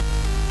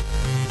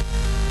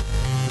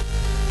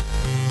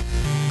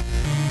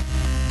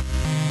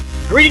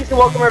Greetings and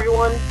welcome,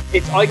 everyone.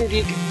 It's All You Can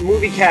Geek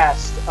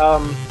Moviecast.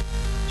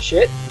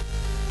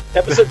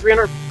 Episode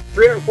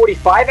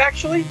 345,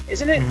 actually,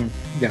 isn't it?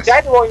 Mm-hmm. Yes. I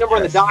had the wrong number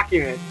on the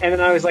document, and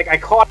then I was like, I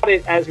caught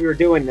it as we were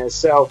doing this.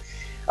 So,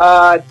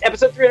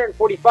 episode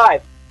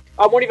 345.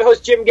 I'm one of your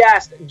hosts, Jim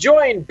Gast,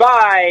 joined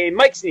by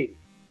Mike Sneedy.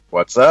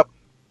 What's up?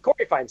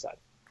 Corey Feinside.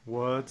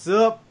 What's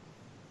up?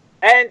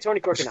 And Tony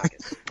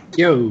Korkanakis.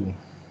 Yo.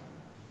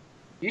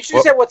 You should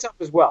have said what's up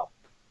as well.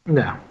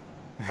 No. All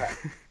right.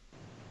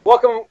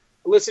 Welcome,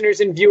 listeners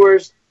and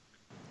viewers.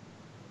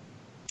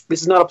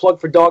 This is not a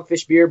plug for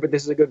Dogfish beer, but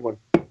this is a good one.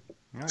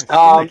 Nice. In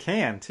the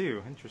can,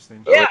 too.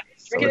 Interesting. Yeah,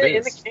 drinking it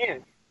in the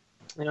can.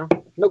 You know,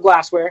 no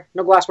glassware.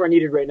 No glassware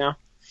needed right now.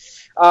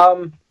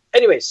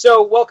 Anyway,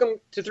 so welcome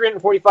to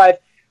 345.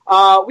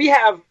 We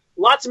have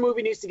lots of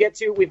movie news to get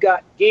to. We've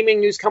got gaming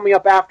news coming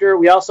up after.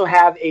 We also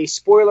have a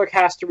spoiler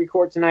cast to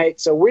record tonight,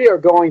 so we are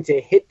going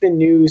to hit the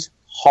news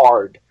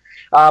hard.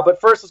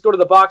 But first, let's go to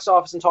the box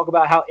office and talk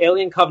about how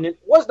Alien Covenant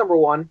was number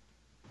one,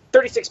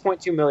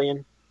 $36.2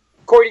 million.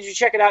 Corey, did you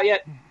check it out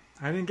yet?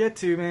 I didn't get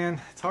to, man.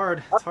 It's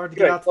hard. It's hard to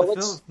get out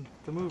to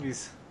the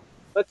movies.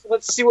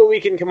 Let's see what we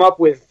can come up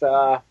with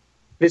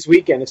this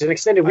weekend. It's an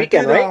extended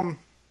weekend, right?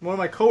 One of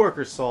my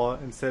coworkers saw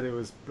it and said it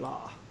was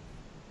blah.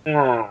 And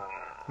I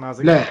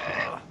was like,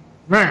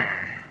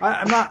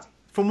 I'm not.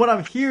 From what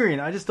I'm hearing,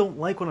 I just don't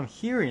like what I'm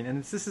hearing,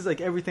 and this is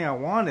like everything I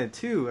wanted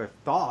too. I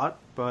thought,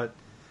 but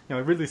you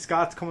know, Ridley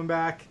Scott's coming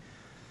back.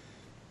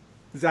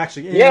 It's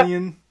actually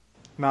Alien,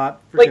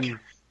 not freaking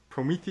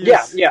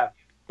Prometheus. Yeah.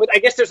 But I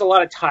guess there's a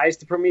lot of ties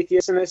to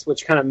Prometheus in this,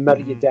 which kind of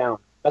muddied it down.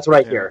 That's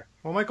what I hear.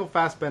 Well, Michael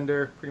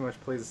Fassbender pretty much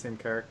plays the same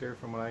character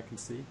from what I can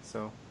see.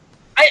 So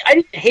I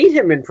didn't hate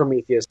him in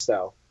Prometheus,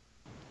 though.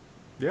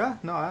 Yeah,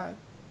 no,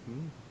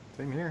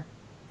 same here.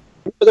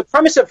 But the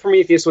premise of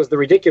Prometheus was the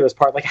ridiculous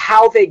part. Like,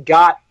 how they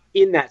got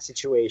in that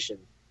situation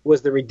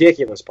was the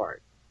ridiculous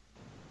part.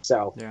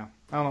 So yeah,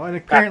 I don't know. And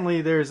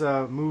apparently there's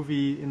a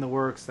movie in the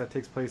works that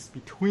takes place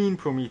between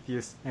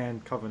Prometheus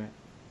and Covenant.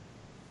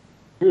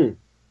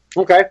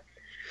 Okay.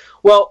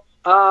 Well,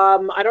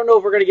 I don't know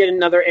if we're going to get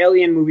another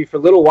Alien movie for a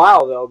little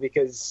while, though,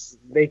 because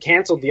they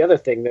canceled the other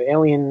thing, the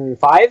Alien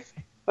 5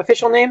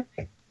 official name.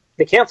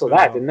 They canceled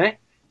that, didn't they?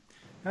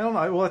 I don't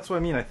know. Well, that's what I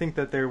mean. I think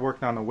that they're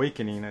working on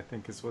Awakening, I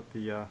think, is what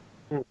the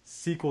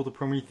sequel to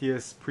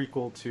Prometheus,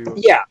 prequel to...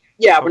 Yeah,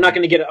 we're not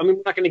going to get we're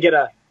not going to get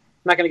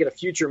a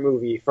future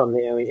movie from the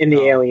Alien,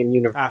 Alien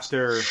universe.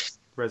 After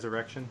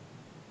Resurrection?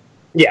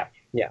 Yeah.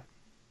 I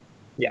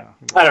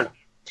don't know.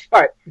 All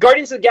right,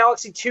 Guardians of the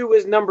Galaxy 2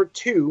 was number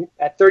 2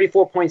 at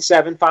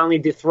 34.7, finally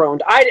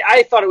dethroned.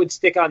 I thought it would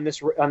stick on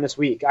this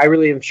week. I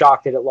really am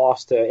shocked that it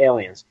lost to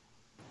Aliens.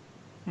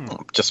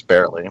 Just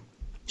barely.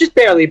 Just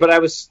barely, but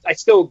I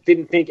still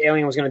didn't think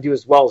Alien was going to do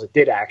as well as it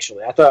did,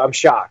 actually. I'm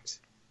shocked.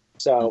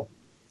 So,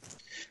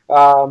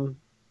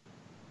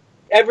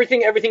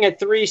 everything at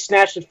 3,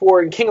 Snatched at 4,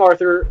 and King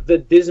Arthur, The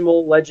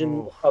Dismal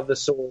Legend of the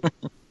Sword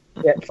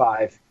at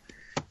 5.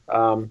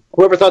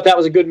 Whoever thought that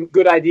was a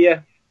good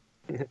idea,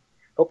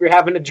 hope you're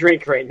having a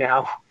drink right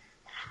now.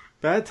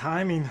 Bad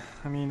timing.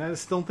 I mean, I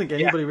just don't think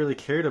anybody really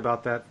cared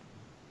about that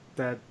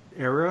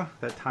era,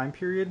 that time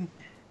period.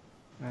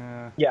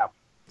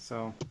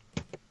 So.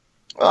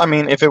 Well, I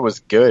mean, if it was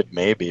good,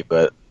 maybe,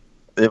 but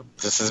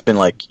this has been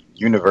like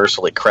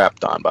universally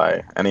crapped on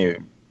by any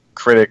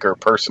critic or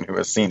person who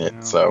has seen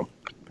it, so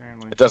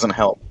apparently it doesn't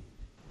help.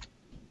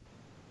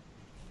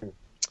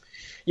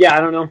 Yeah,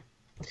 I don't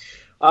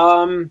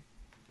know.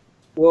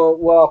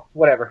 Well,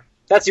 whatever.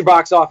 That's your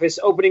box office.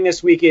 Opening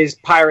this week is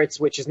Pirates,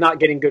 which is not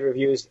getting good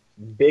reviews.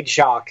 Big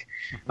shock.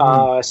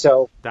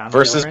 So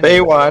versus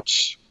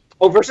Baywatch.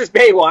 Versus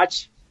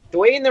Baywatch.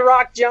 Dwayne "The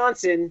Rock"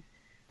 Johnson.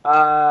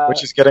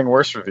 Which is getting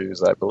worse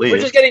reviews, I believe.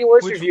 Which is getting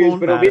worse reviews,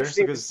 but it'll be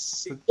interesting to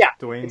see. Yeah,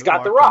 it's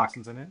got The Rock.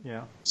 In it.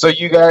 Yeah. So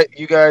you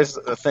guys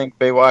think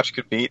Baywatch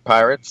could beat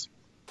Pirates?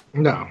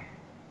 No.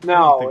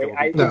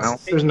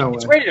 There's no way.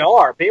 It's rated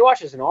R.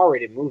 Baywatch is an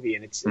R-rated movie,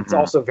 and it's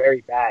also very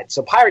bad.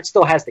 So Pirates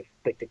still has the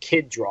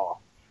kid draw.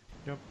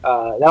 Yep.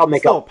 That'll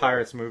make still up. A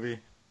Pirates movie.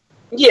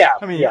 Yeah.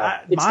 I mean,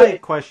 my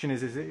question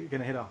is it going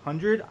to hit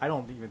 100? I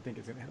don't even think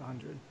it's going to hit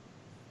 100.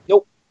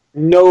 Nope.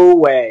 No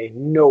way.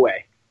 You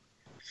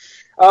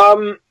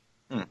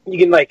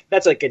can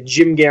that's like a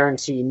gym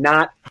guarantee,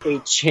 not a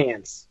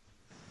chance.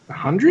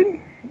 100?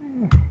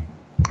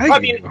 I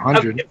mean,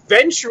 100.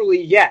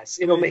 Eventually, yes,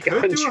 it'll make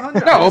 100.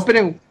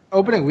 No,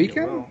 opening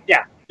weekend?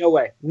 Yeah, no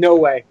way.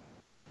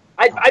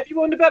 I'd be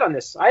willing to bet on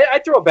this.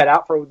 I'd throw a bet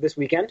out for this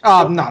weekend.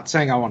 I'm not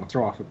saying I want to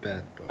throw off a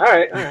bet. But... All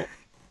right.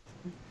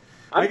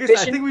 I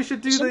think we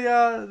should do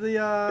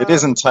the It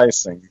is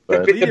enticing,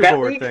 but the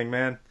leaderboard thing,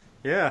 man.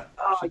 Yeah.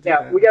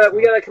 Yeah. We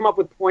gotta come up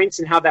with points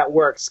and how that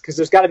works, because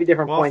there's got to be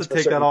different points. We'll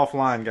have to take that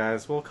offline,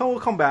 guys. We'll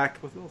come back.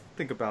 We'll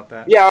think about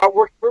that. Yeah,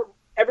 we're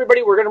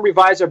going to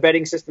revise our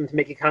betting system to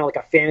make it kind of like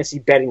a fantasy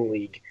betting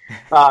league.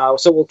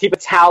 So we'll keep a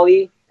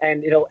tally,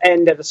 and it'll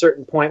end at a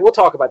certain point. We'll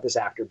talk about this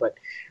after, but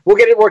we'll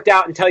get it worked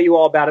out and tell you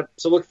all about it.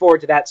 So look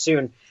forward to that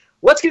soon.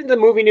 Let's get into the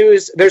movie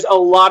news. There's a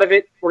lot of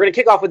it. We're going to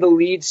kick off with the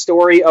lead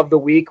story of the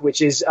week,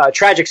 which is a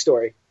tragic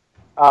story.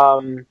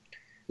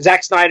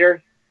 Zack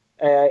Snyder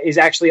is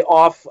actually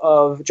off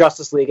of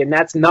Justice League, and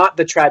that's not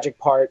the tragic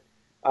part.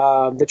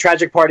 The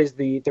tragic part is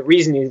the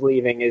reason he's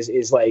leaving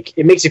is like,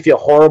 it makes you feel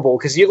horrible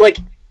because you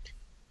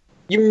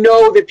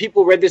know that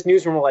people read this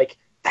news and were like,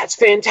 that's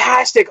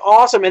fantastic,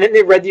 awesome, and then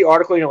they read the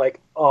article and you're like,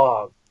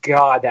 oh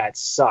god, that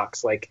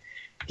sucks. Like,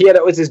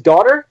 was his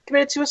daughter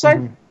committed suicide?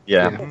 Mm-hmm.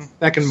 Yeah.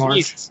 Back in March.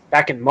 Jesus,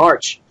 back in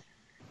March.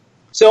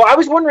 So I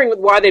was wondering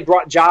why they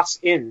brought Joss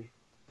in,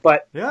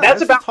 but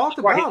that's about talked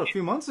about a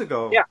few months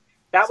ago. Yeah,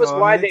 that was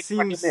why they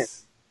brought him in.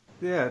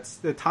 Yeah,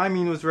 the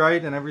timing was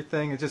right and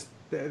everything. It just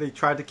they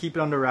tried to keep it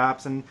under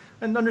wraps, and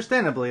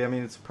understandably, I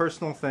mean, it's a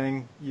personal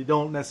thing. You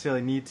don't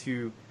necessarily need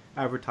to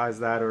advertise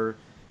that or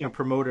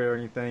promote it or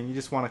anything. You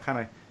just want to kind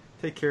of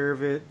take care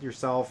of it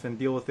yourself and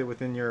deal with it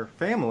within your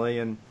family.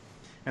 And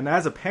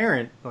as a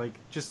parent, like,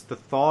 just the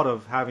thought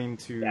of having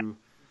to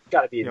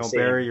gotta be insane.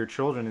 Bury your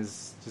children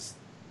is just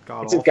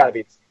god It's awful. gotta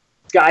be.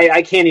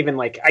 I can't even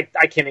I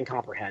can't even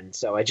comprehend.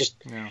 So I just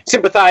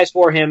sympathize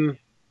for him.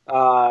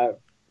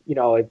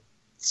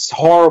 It's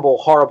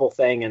horrible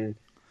thing, and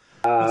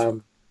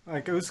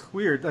it was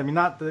weird. I mean,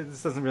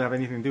 this doesn't really have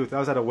anything to do with it. I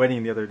was at a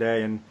wedding the other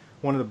day, and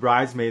one of the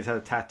bridesmaids had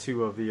a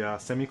tattoo of the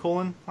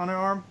semicolon on her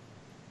arm,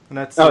 and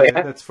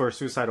that's for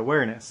suicide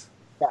awareness.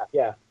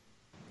 Yeah.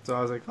 So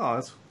I was like, oh,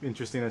 that's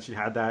interesting that she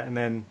had that. And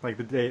then like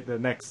the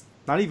next,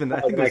 not even,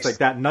 I think it was like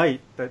that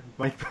night that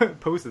Mike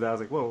posted that. I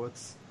was like, whoa,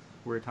 that's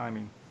weird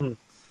timing.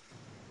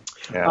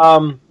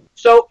 Yeah.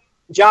 So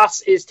Joss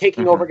is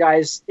taking over,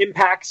 guys.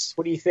 Impacts.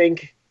 What do you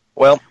think?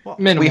 Well,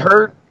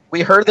 minimal.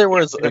 we heard there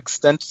was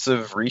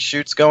extensive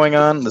reshoots going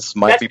on. This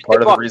might be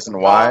part of the reason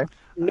why.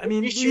 I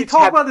mean, you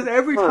talk about this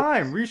every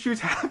time. Reshoots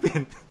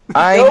happen.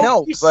 I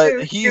know,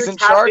 but he's in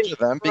charge of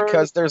them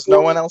because there's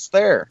no one else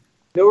there.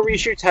 No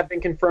reshoots have been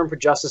confirmed for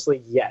Justice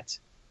League yet.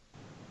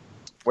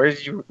 Where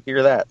did you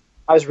hear that?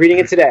 I was reading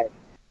it today.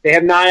 They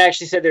have not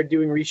actually said they're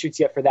doing reshoots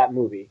yet for that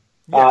movie.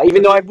 Yeah,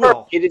 even though I've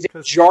heard it is a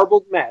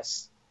jarbled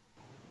mess.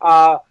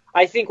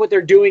 I think what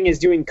they're doing is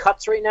doing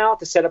cuts right now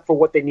to set up for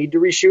what they need to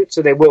reshoot,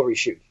 so they will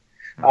reshoot.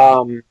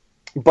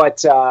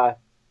 But I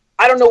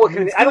don't know what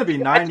it's going to be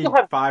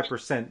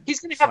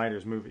 95%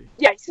 Snyder's movie.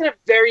 Yeah, he's going to have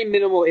very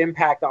minimal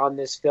impact on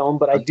this film,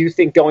 but I do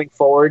think going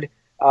forward,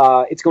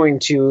 it's going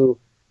to...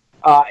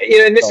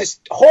 and this is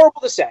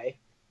horrible to say.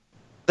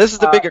 This is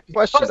the bigger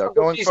question, though.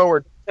 Going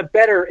forward,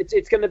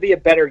 it's going to be a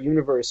better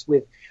universe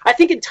with, I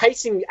think,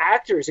 enticing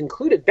actors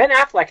included. Ben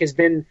Affleck has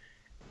been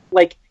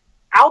like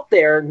out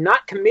there,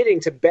 not committing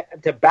to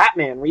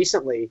Batman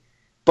recently,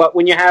 but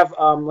when you have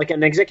like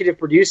an executive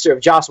producer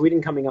of Joss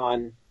Whedon coming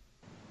on,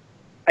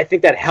 I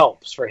think that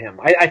helps for him.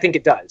 I think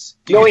it does.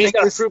 He's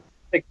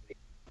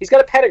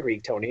got a pedigree,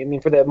 Tony. I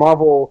mean, for the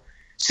Marvel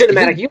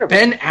Cinematic Universe.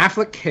 Ben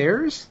Affleck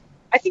cares?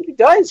 I think he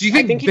does. Do you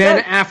think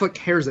Ben Affleck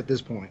cares at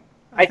this point?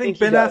 I think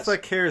Ben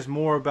Affleck cares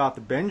more about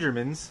the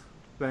Benjamins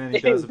than he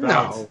does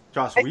about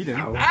Joss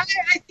Whedon. I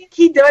think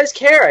he does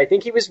care. I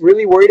think he was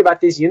really worried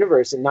about this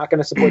universe and not going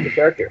to support the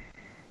character.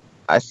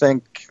 I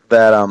think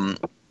that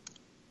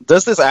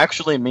does this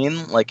actually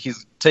mean like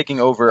he's taking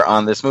over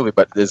on this movie?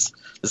 But does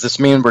this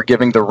mean we're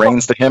giving the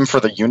reins to him for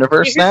the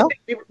universe now?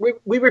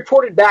 We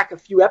reported back a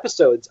few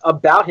episodes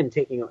about him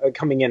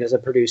coming in as a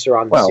producer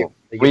on this. Well,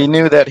 we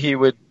knew that he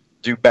would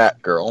do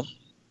Batgirl.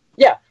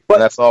 Yeah, but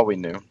that's all we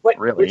knew. But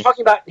really, we're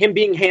talking about him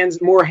being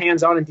more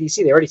hands-on in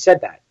DC. They already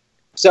said that.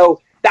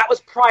 So that was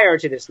prior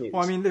to this news.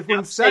 Well, I mean,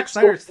 when Zack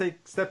Snyder's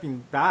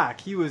stepping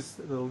back, he was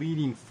the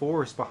leading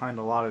force behind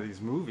a lot of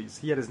these movies.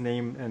 He had his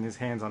name and his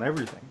hands on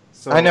everything.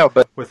 So I know,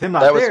 but with him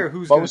not there,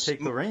 who's going to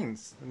take the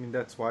reins? I mean,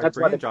 that's why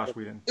bringing Joss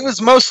Whedon. It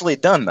was mostly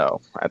done,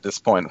 though, at this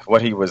point,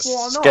 what he was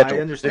scheduled.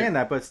 I understand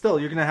that, but still,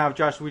 you're going to have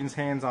Joss Whedon's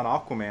hands on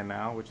Aquaman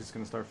now, which is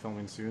going to start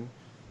filming soon.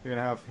 You're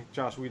going to have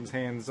Joss Whedon's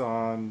hands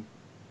on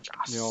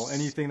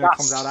anything that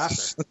comes out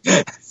after.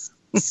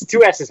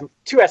 Two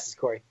S's,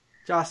 Corey.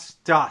 Josh.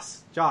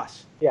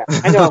 Yeah,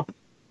 I know.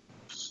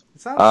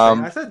 It sounds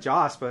I said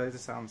Josh, but it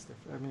just sounds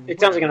different. I mean,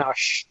 it sounds like an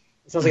osh.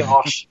 It sounds like an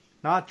osh.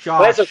 Not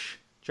Josh.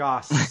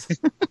 Josh.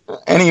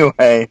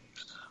 Anyway,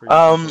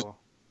 well,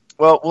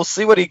 we'll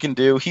see what he can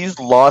do. He's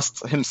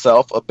lost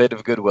himself a bit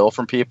of goodwill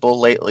from people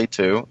lately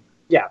too.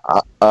 Yeah.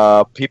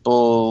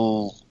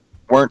 People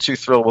weren't too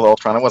thrilled with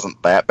Ultron. It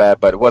wasn't that bad,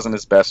 but it wasn't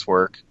his best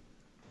work.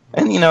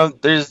 And you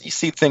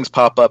see things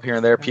pop up here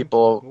and there.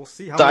 People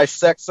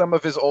dissect some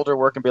of his older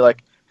work and be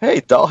like,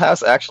 "Hey,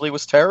 Dollhouse actually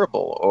was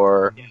terrible."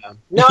 Or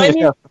no, I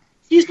mean,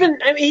 he's been.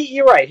 I mean,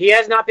 you're right. He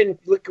has not been.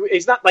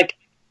 He's not like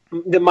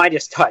the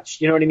Midas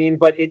touch. You know what I mean?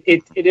 But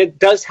it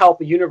does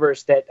help a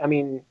universe that, I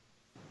mean,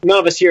 none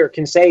of us here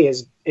can say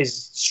is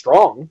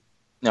strong.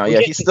 No,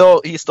 yeah, he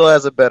still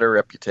has a better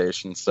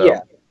reputation.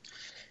 So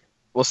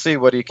we'll see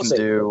what he can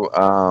do.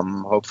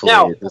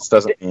 Hopefully, this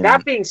doesn't mean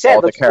that being said,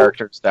 all the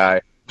characters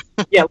die.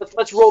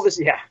 Let's roll this.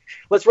 Yeah,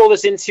 let's roll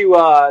this into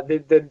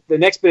the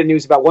next bit of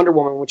news about Wonder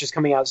Woman, which is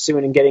coming out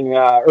soon and getting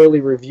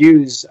early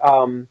reviews,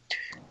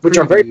 which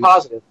are very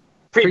positive.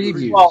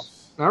 Previews. Well,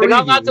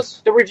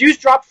 the reviews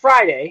dropped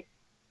Friday.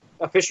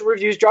 Official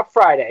reviews dropped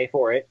Friday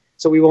for it.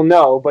 so we will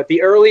know. But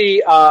the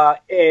early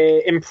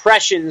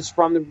impressions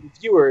from the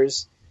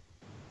reviewers,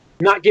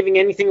 not giving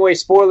anything away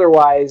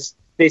spoiler-wise,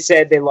 they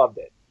said they loved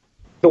it.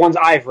 The ones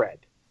I've read.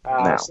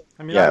 No.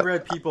 I've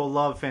read people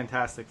love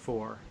Fantastic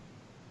Four.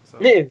 So.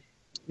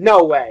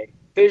 No way.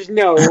 There's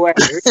no way.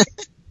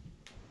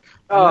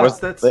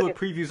 That's what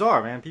previews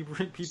are, man.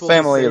 People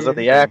family is of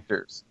the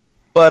actors.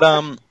 But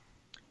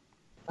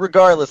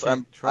regardless,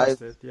 I'm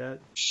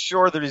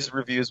sure that these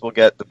reviews will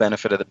get the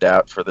benefit of the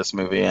doubt for this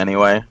movie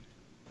anyway.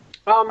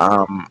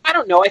 I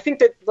don't know. I think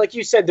that, like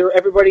you said,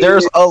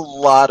 there's a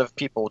lot of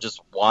people just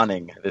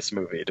wanting this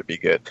movie to be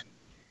good.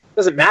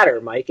 Doesn't matter,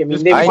 Mike. I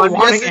mean,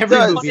 wanting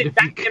every movie to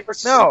be good.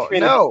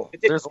 No.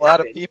 There's a lot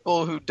of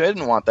people who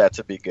didn't want that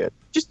to be good.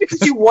 Just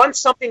because you want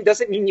something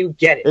doesn't mean you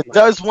get it. It Mike.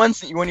 does when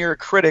you're a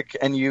critic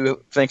and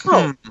you think,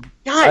 God,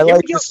 I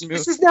like this movie.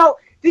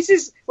 This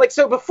is like,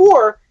 so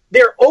before,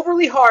 they're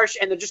overly harsh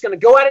and they're just going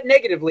to go at it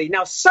negatively.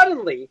 Now,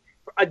 suddenly,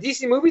 a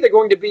DC movie, they're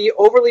going to be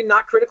overly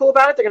not critical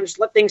about it. They're going to just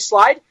let things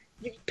slide.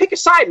 You pick a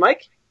side,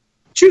 Mike.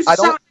 Choose a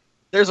side.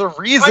 There's a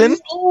reason. Your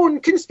own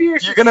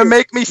conspiracy. You're going to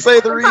make me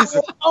say the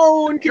reason.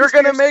 You're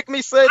going to make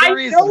me say the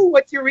reason. I know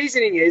what your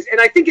reasoning is,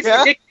 and I think it's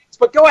ridiculous,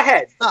 but go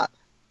ahead.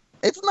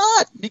 It's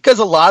not. Because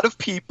a lot of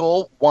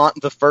people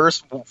want the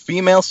first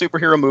female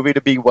superhero movie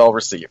to be well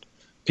received.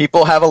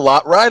 People have a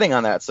lot riding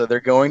on that, so they're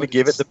going to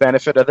give it the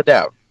benefit of the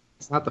doubt.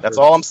 It's not the That's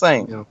first, all I'm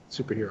saying.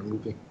 Superhero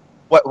movie.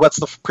 What's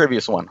the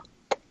previous one?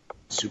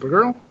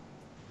 Supergirl?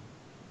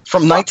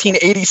 From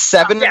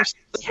 1987?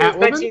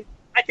 Catwoman?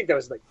 I think that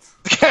was like...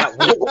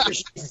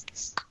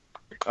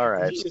 All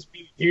right. Did you just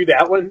do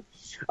that one?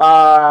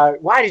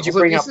 Why did you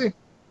bring up... DC?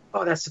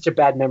 Oh, that's such a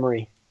bad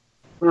memory.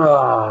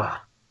 I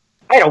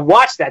had to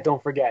watch that,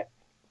 don't forget.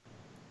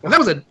 And that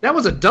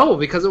was a double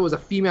because it was a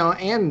female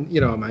and,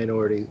 a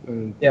minority.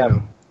 And,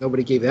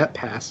 nobody gave that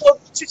pass. Well,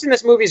 just in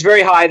this movie is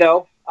very high,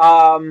 though.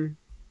 I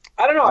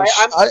don't know.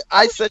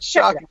 I said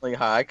shockingly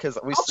high because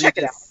we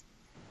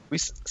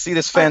see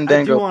this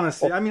Fandango. I do want to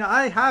see. I mean,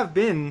 I have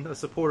been a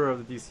supporter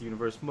of the DC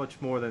universe much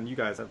more than you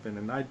guys have been,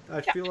 and I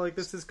feel like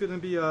this is going to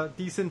be a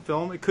decent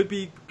film. It could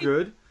be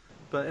good,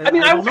 but I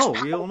don't know.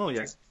 We don't know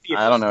yet.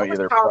 I don't know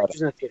either. Power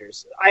Rangers in the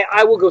theaters.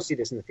 I will go see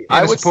this in the theaters.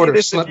 I would see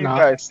this if you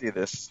guys see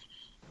this.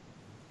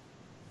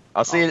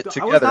 I'll see it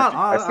together.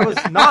 I was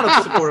not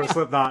a supporter of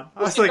Slipknot.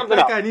 I was like,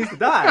 that guy needs to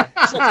die.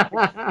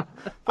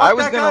 I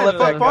was going to let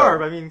that go.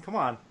 Barb. I mean, come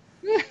on.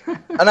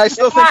 And I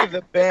still think of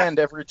the band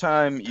every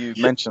time you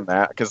mention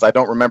that because I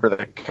don't remember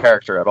the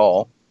character at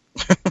all.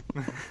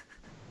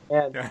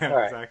 All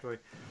right. Exactly.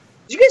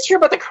 Did you guys hear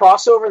about the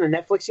crossover in the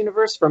Netflix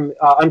universe from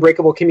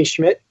Unbreakable Kimmy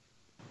Schmidt?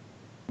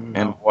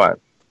 And what?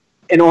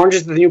 And Orange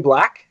is the New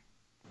Black?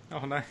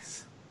 Oh,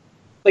 nice.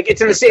 Like,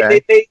 it's in the same...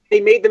 They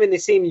made them in the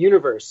same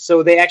universe.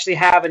 So they actually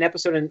have an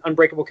episode in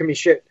Unbreakable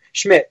Kimmy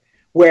Schmidt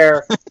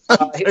where...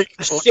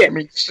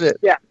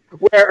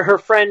 where her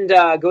friend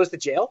goes to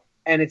jail.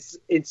 And it's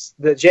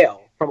the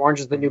jail from Orange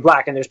is the New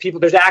Black. And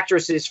there's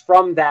actresses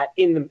from that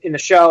in the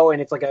show.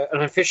 And it's like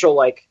an official,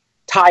 like,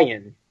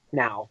 tie-in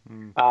now.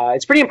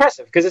 It's pretty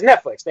impressive because it's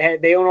Netflix.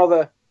 They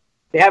own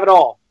they have it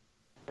all.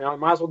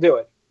 Might as well do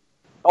it.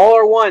 All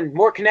are one.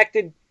 More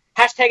connected.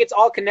 Hashtag it's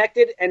all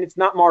connected and it's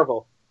not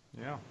Marvel.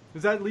 Yeah.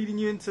 Is that leading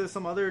you into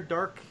some other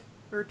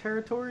darker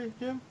territory,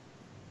 Jim?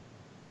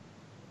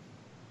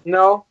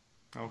 No.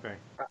 Okay.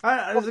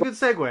 It's a good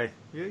segue.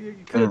 You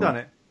could have done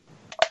it.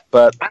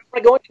 But I don't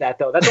want to go into that,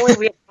 though. That's only if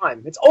we have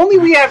time. It's only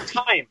we have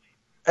time.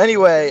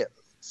 Anyway,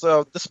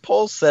 so this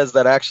poll says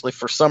that actually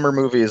for summer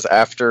movies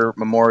after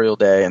Memorial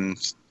Day and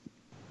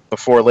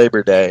before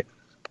Labor Day,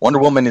 Wonder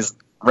Woman is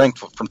ranked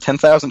from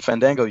 10,000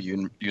 Fandango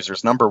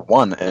users number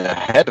 1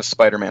 ahead of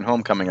Spider-Man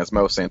Homecoming as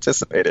most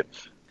anticipated.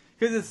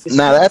 Because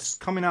it's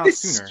coming out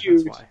sooner.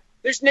 That's why.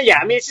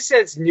 It just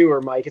says it's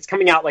newer, Mike. It's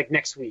coming out like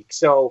next week.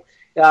 So,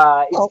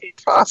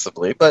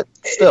 possibly, but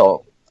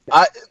still,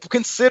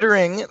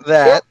 considering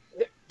that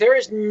there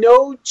is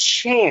no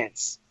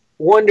chance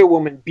Wonder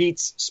Woman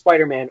beats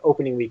Spider-Man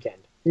opening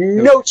weekend.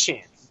 No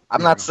chance.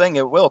 I'm not saying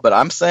it will, but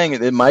I'm saying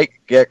it might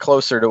get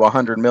closer to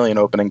 100 million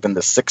opening than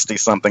the 60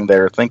 something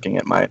they're thinking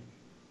it might.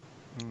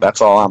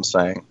 That's all I'm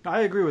saying.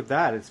 I agree with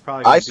that. It's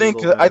probably. I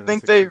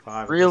think they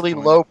really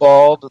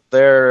lowballed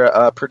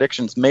their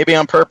predictions, maybe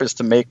on purpose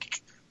to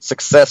make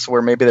success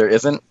where maybe there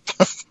isn't,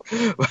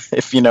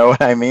 if you know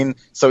what I mean.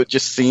 So it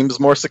just seems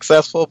more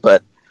successful,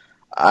 but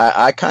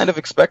I kind of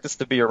expect this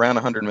to be around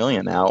 100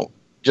 million now,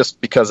 just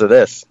because of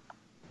this.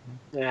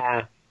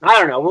 Yeah, I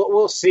don't know.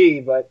 We'll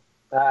see, but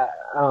I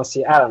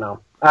don't know.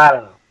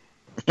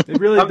 It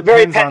really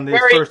depends on the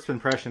first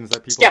impressions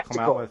that people come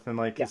out with, and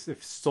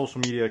if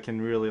social media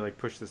can really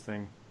push this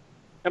thing.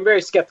 I'm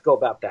very skeptical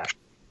about that.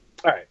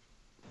 All right,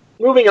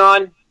 moving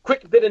on.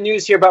 Quick bit of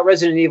news here about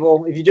Resident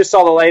Evil. If you just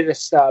saw the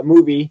latest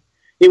movie,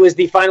 it was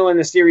the final in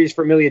the series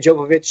for Milla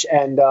Jovovich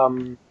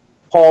and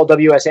Paul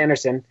W.S.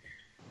 Anderson,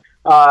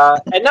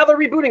 and now they're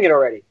rebooting it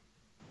already.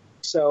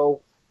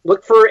 So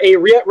look for a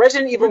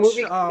Resident Evil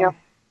movie.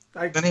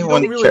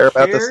 anyone don't really care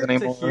about this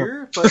anymore? To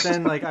hear, but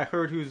then like I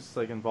heard who's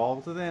like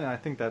involved with it, and I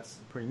think that's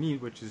pretty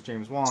neat, which is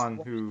James Wan,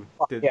 who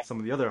did some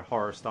of the other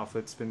horror stuff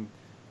that's been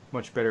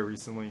much better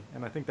recently.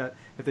 And I think that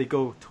if they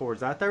go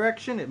towards that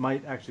direction, it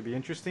might actually be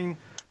interesting.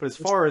 But as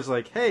far as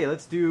like, hey,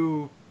 let's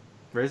do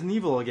Resident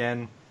Evil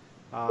again,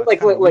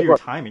 weird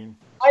timing.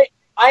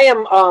 I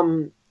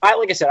am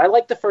like I said, I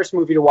like the first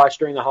movie to watch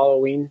during the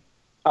Halloween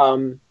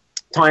time,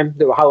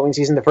 the Halloween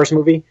season, the first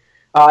movie,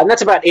 and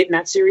that's about it in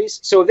that series.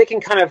 So if they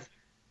can kind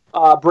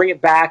of bring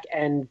it back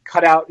and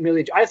cut out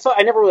Millie.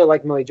 I never really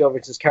liked Millie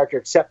Jovovich's character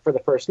except for the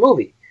first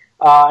movie,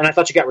 and I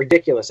thought she got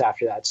ridiculous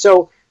after that.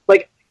 So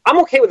like, I'm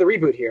okay with a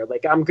reboot here.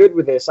 Like, I'm good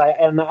with this.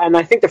 And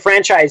I think the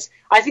franchise.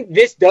 I think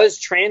this does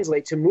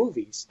translate to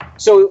movies.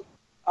 So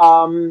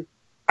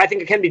I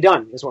think it can be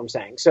done. Is what I'm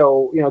saying.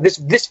 So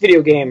this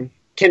video game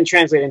can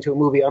translate into a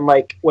movie,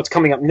 unlike what's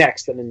coming up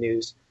next in the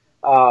news.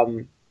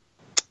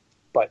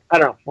 But I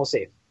don't know. We'll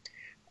see.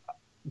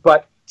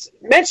 But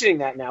mentioning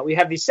that now, we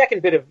have the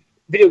second bit of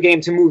video game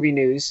to movie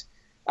news,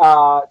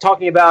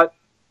 talking about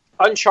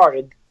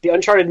Uncharted, the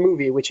Uncharted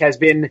movie, which has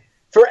been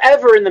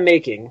forever in the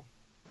making,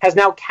 has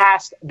now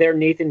cast their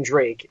Nathan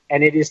Drake,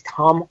 and it is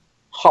Tom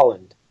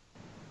Holland.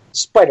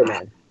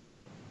 Spider-Man.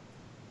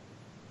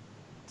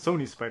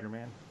 Sony's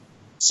Spider-Man.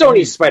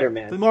 Sony's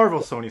Spider-Man. The Marvel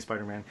Sony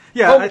Spider-Man.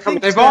 Yeah, I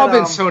think they've all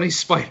been Sony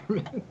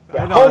Spider-Man.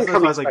 I know, that's why I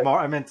was like,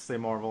 I meant to say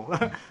Marvel.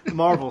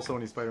 Marvel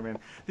Sony Spider-Man.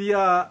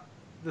 The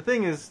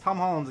thing is, Tom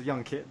Holland's a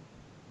young kid.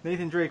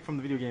 Nathan Drake from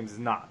the video games is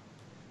not,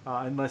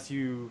 unless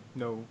you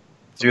know.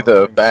 Do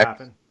the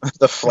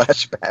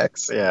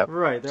flashbacks, yeah.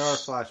 Right, there are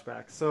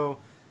flashbacks. So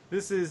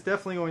this is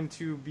definitely going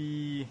to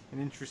be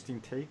an interesting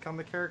take on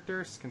the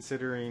characters,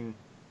 considering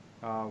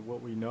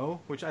what we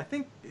know, which I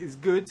think is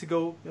good to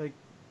go like.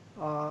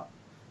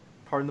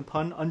 Pardon the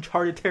pun,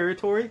 uncharted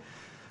territory,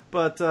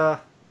 but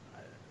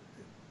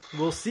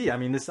we'll see. I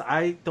mean,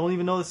 I don't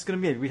even know this is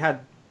going to be. We had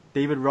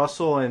David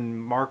Russell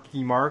and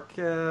Marky Mark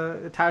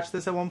attach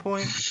this at one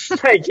point.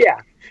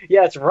 yeah,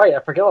 that's right. I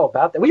forgot all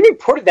about that. We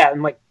reported that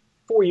in like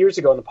 4 years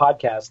ago in the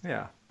podcast.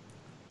 Yeah,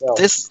 so.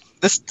 This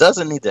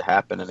doesn't need to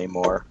happen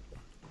anymore.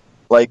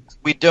 Like,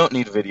 we don't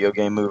need video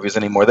game movies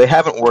anymore. They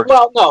haven't worked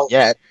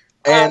yet,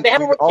 and we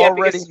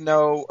already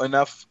know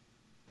enough.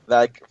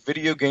 Like,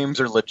 video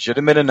games are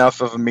legitimate enough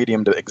of a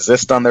medium to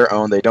exist on their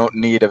own. They don't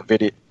need a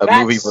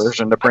movie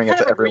version to bring it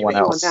to everyone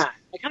else. I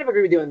kind of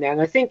agree with you on that.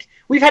 And I think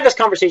we've had this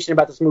conversation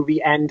about this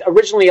movie, and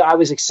originally I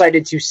was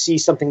excited to see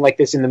something like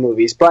this in the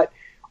movies. But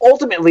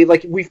ultimately,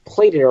 like, we've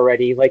played it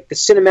already. Like, the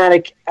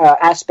cinematic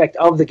aspect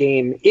of the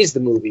game is the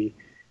movie.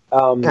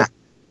 And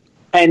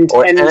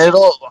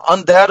it'll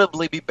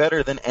undoubtedly be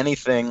better than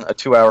anything a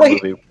 2-hour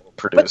movie will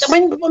produce.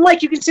 But,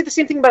 Mike, you can say the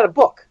same thing about a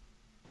book.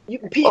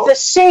 The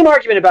same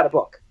argument about a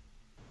book.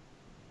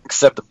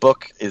 Except the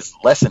book is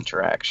less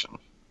interaction.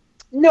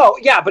 No,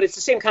 yeah, but it's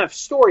the same kind of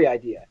story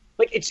idea.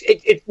 Like, it's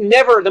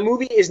never, the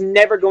movie is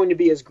never going to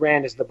be as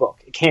grand as the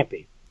book. It can't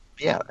be.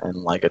 Yeah, and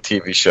like a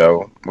TV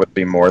show would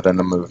be more than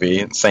the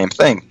movie. Same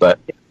thing, but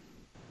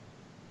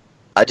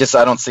I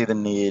don't see the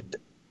need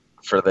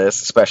for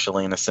this,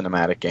 especially in a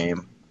cinematic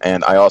game.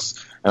 And I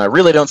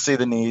really don't see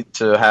the need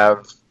to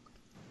have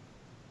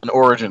an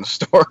origin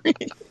story,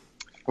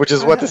 which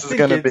is what this is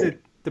going to be.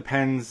 It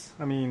depends.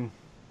 I mean,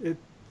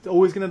 it's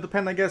always going to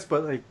depend, I guess,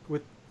 but like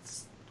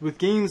with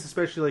games,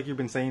 especially like you've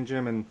been saying,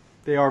 Jim, and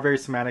they are very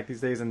cinematic these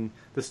days, and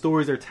the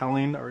stories they're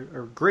telling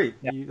are great.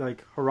 Yeah.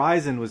 Like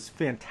Horizon was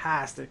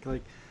fantastic.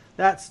 Like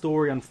that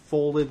story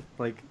unfolded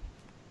like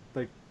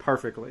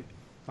perfectly.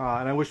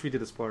 And I wish we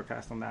did a spoiler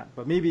cast on that,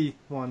 but maybe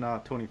when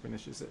Tony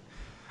finishes it.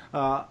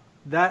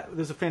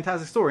 There's a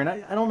fantastic story, and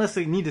I don't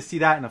necessarily need to see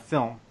that in a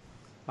film.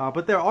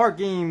 But there are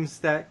games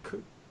that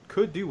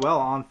could do well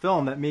on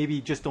film that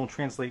maybe just don't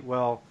translate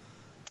well,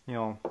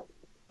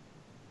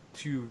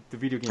 to the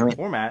video game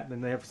format,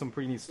 and they have some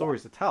pretty neat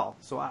stories to tell.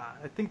 So I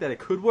think that it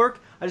could work.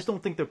 I just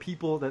don't think the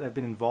people that have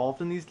been involved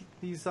in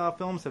these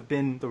films have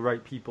been the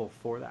right people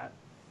for that.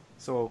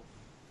 So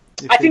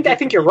I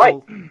think you're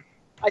right.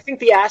 I think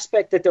the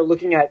aspect that they're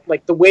looking at,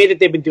 like the way that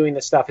they've been doing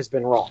this stuff, has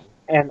been wrong,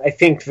 and I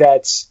think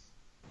that's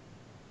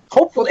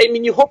hopefully. I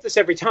mean, you hope this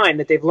every time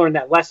that they've learned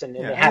that lesson,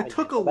 and they haven't. It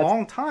took a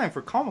long time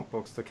for comic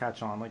books to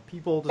catch on. Like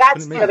people just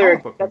couldn't make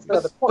comic book movies.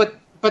 That's the point.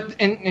 But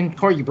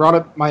Corey, you brought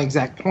up my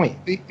exact point.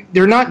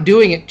 They're not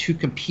doing it to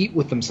compete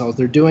with themselves.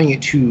 They're doing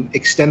it to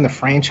extend the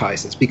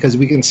franchises, because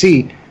we can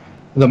see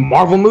the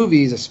Marvel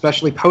movies,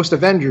 especially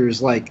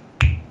post-Avengers, like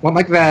went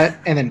like that,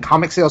 and then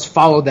comic sales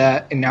followed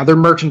that, and now their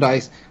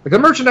merchandise. Like the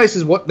merchandise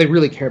is what they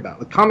really care about.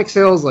 Like comic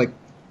sales, like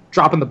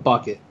drop in the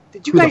bucket.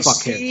 Did you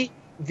guys see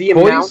the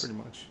amount? Pretty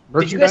much.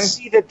 Did you guys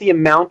see that the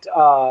amount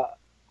of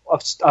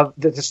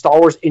the Star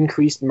Wars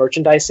increased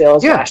merchandise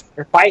sales last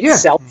year by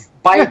itself?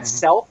 By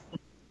itself.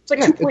 It's like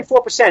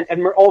 2.4%,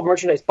 and all of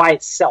merchandise by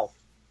itself.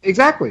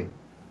 Exactly.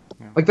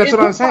 Yeah. Like that's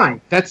what I'm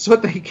saying. That's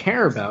what they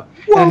care about.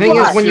 Well, and the thing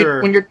is,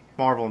 when you're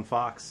Marvel and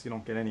Fox, you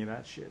don't get any of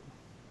that shit.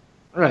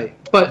 Right,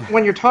 but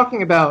when you're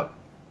talking about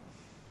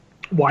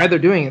why they're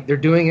doing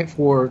it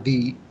for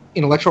the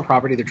intellectual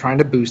property. They're trying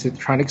to boost it.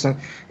 They're trying to extend.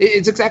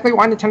 It's exactly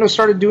why Nintendo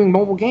started doing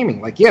mobile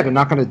gaming. Like, yeah, they're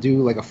not going to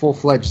do like a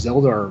full-fledged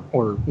Zelda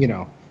or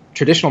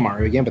traditional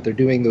Mario again, but they're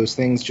doing those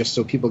things just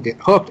so people get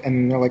hooked,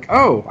 and they're like,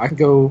 oh, I can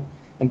go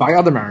and buy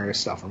other Mario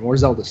stuff or more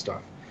Zelda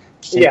stuff.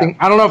 Same thing.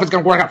 I don't know if it's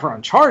going to work out for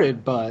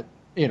Uncharted, but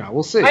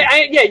we'll see.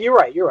 Yeah, you're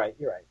right.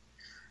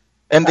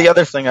 And the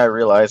other thing I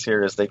realize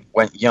here is they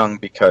went young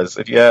because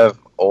if you have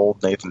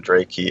old Nathan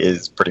Drake, he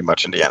is pretty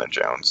much Indiana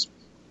Jones.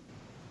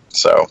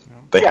 So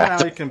they have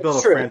to. You can build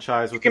a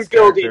franchise with this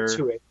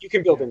character. You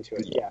can build into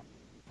it. Yeah.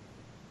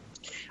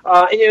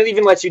 And it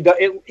even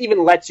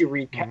lets you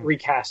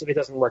recast if it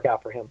doesn't work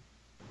out for him.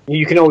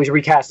 You can always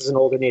recast as an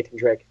older Nathan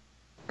Drake.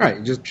 All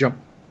right, just jump.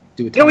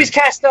 Do it. You can always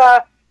cast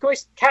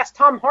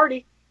Tom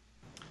Hardy.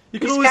 You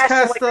can always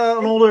cast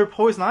an older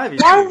Poison Ivy.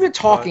 Why are we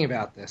talking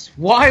about this?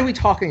 Why are we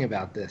talking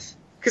about this?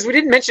 Because we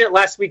didn't mention it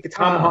last week that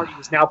Tom Hardy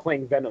is now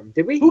playing Venom.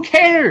 Did we? Who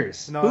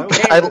cares? No, it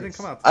didn't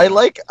come out. I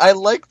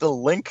like the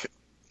link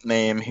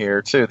name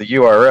here too. The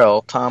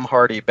URL, Tom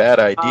Hardy Bad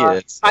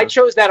Ideas. I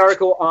chose that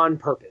article on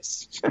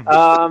purpose.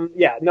 I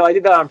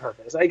did that on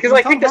purpose because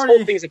I think this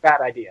whole thing is a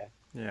bad idea.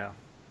 Yeah.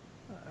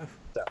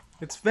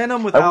 It's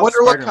Venom without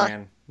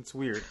Spider-Man. It's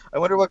weird. I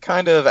wonder what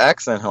kind of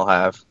accent he'll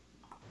have.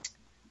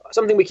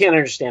 Something we can't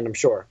understand, I'm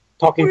sure.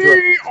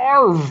 We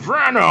are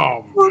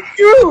Venom! For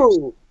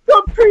you!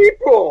 The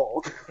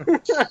people!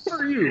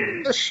 For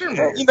you, the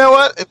shimmer. You know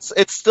what?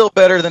 It's still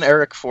better than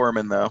Eric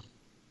Foreman, though.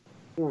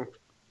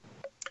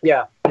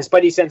 Yeah, his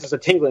spidey senses are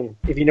tingling,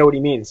 if you know what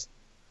he means.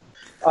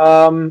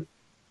 God,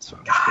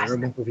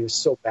 that movie was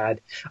so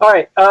bad. All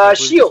right,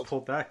 S.H.I.E.L.D.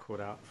 Pulled that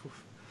quote out.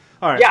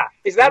 All right. Yeah,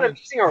 is that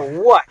amazing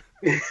or what?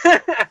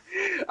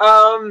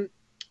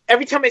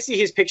 Every time I see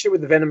his picture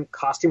with the Venom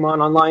costume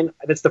online,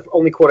 that's the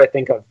only quote I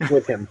think of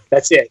with him.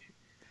 That's it.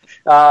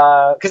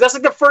 Because that's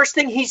like the first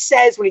thing he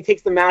says when he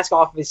takes the mask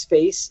off of his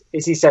face,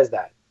 is he says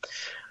that.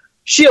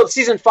 S.H.I.E.L.D.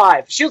 Season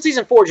 5. S.H.I.E.L.D.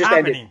 Season 4 just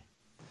ended.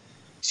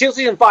 S.H.I.E.L.D.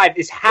 Season 5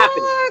 is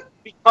happening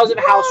because of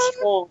how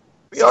strong...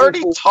 We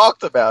already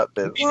talked about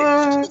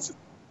this.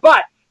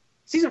 But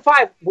Season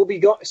 5 will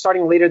be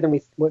starting later than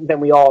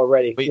we all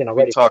already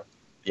ready.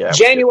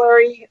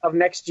 January of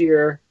next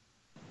year...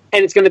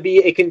 And it's going to be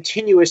a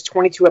continuous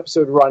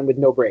 22-episode run with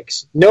no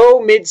breaks. No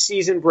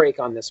mid-season break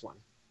on this one.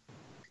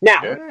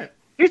 Now,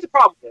 here's the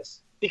problem with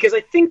this. Because I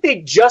think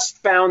they just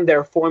found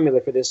their formula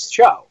for this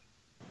show.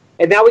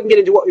 And now we can get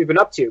into what we've been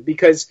up to.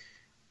 Because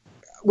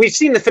we've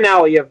seen the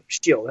finale of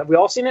S.H.I.E.L.D. Have we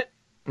all seen it?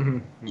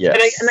 Mm-hmm.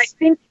 Yes.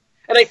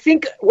 And I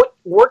think what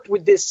worked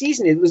with this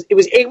season it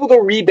was able to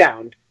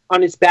rebound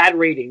on its bad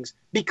ratings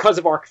because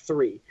of Arc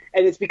 3.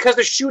 And it's because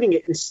they're shooting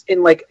it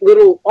in like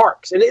little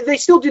arcs. And if they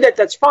still do that,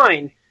 that's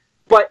fine.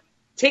 But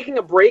taking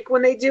a break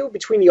when they do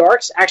between the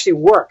arcs actually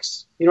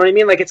works. You know what I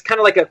mean? Like it's kind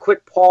of like a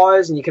quick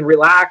pause, and you can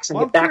relax and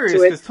get back to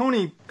it. Because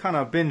Tony kind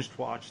of binged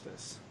watched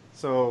this,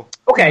 so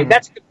okay,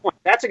 that's a good point.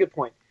 That's a good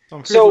point. So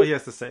I'm curious what he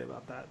has to say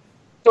about that.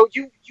 So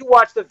you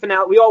watched the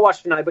finale. We all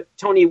watched the finale, but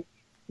Tony,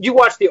 you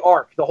watched the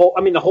arc, the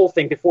whole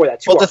thing before that.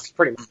 Two arcs,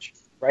 pretty much,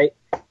 right?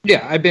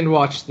 Yeah, I binge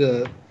watched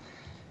the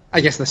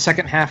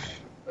second half.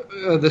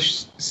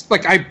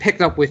 I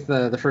picked up with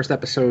the first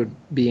episode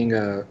being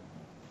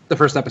the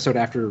first episode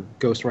after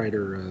Ghost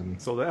Rider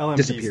so the LMD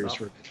disappears.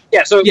 Stuff. The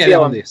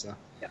LMD stuff.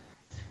 Yeah.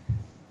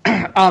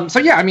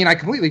 I mean, I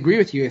completely agree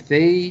with you. If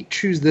they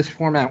choose this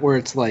format where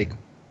it's like,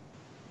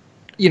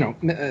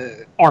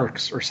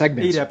 arcs or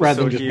segments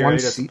rather than just one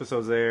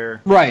episodes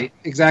there. Right,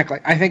 exactly.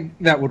 I think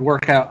that would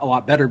work out a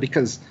lot better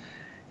because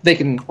they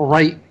can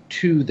write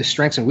to the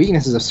strengths and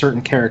weaknesses of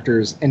certain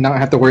characters and not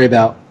have to worry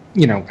about,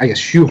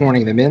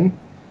 shoehorning them in.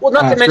 Well,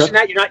 not to mention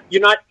that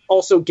you're not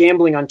also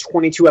gambling on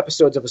 22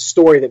 episodes of a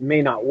story that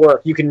may not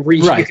work. You can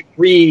you can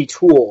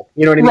retool.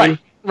 You know what I mean?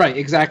 Right,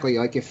 exactly.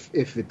 Like if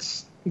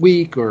it's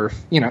weak or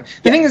the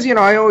thing is,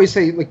 I always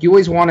say like you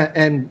always want to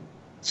end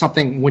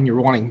something when you're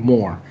wanting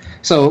more.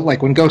 So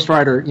like when Ghost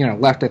Rider,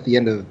 left at the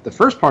end of the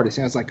first part,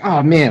 I was like,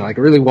 oh man, like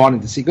I really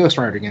wanted to see Ghost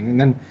Rider again.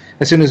 And then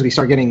as soon as we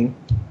start getting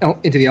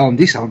into the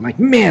LMD stuff, I'm like,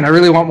 man, I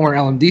really want more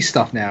LMD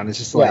stuff now. And it's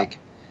just like,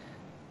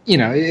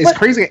 it's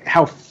crazy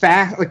how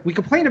fast. Like we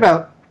complained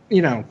about.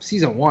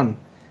 Season 1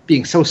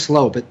 being so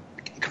slow, but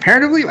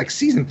comparatively, like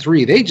Season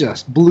 3, they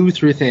just blew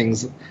through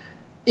things.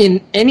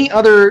 In any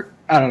other,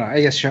 I don't know, I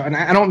guess show, and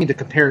I don't mean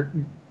to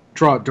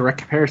draw direct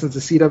comparisons to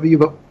CW,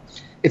 but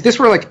if this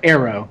were like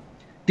Arrow,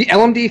 the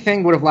LMD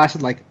thing would have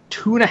lasted like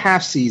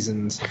 2.5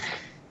 seasons.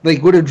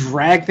 Like, would have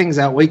dragged things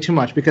out way too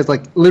much because,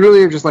 like, literally,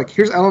 they're just like,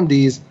 here's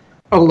LMDs.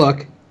 Oh,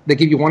 look. They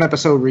give you one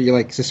episode where you're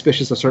like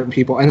suspicious of certain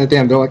people, and at the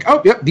end they're like,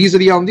 "Oh, yep, these are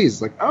the LMDs."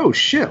 It's like, "Oh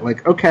shit!"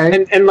 Like,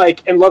 okay.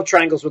 And love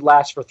triangles would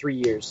last for 3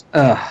 years.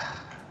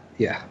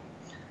 Yeah.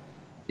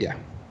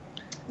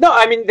 No,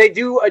 I mean they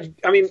do.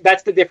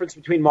 That's the difference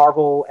between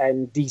Marvel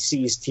and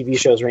DC's TV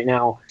shows right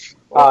now.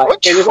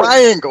 What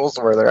triangles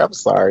were there? I'm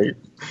sorry.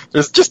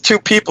 There's just two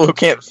people who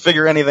can't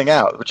figure anything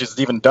out, which is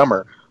even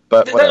dumber.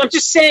 But I'm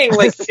just saying,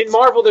 like in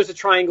Marvel, there's a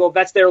triangle.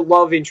 That's their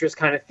love interest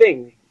kind of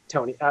thing.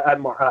 Tony,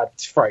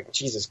 Frank,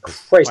 Jesus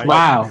Christ!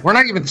 Wow, we're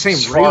not even the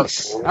same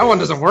race. That one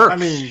doesn't work. I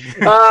mean,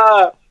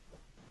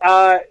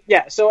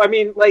 Yeah. So I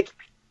mean, like,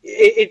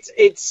 it's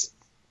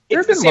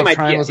the same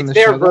idea. It's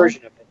their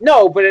version of it.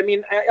 No, but I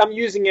mean, I'm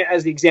using it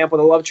as the example.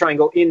 The love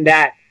triangle in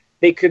that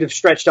they could have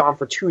stretched on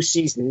for 2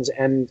 seasons,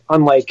 and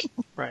unlike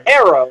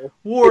Arrow,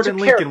 Ward and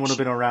Lincoln would have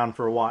been around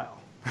for a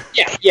while.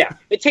 Yeah.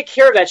 They take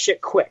care of that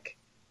shit quick.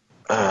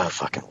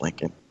 Fucking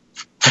Lincoln.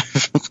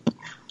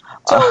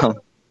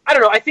 So I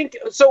don't know. I think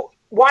so.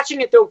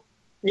 Watching it though,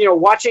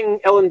 watching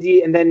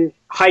LMD and then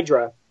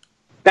Hydra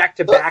back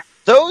to back.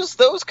 Those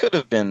could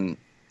have been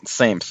the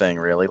same thing,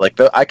 really. Like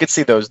I could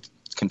see those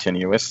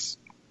continuous,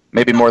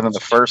 maybe more than the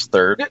first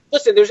third.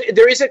 Listen,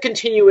 there is a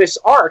continuous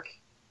arc.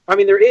 I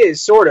mean, there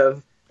is sort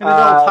of, and it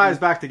all ties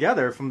back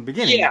together from the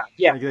beginning.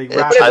 Yeah. Like, it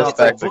ties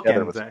back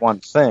together with one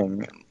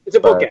thing. It's a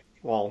bookend.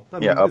 Well, I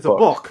mean, it's a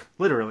book,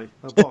 literally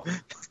a book.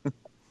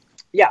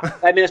 Yeah,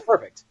 I mean, it's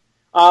perfect.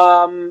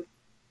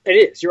 It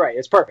is. You're right.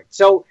 It's perfect.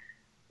 So,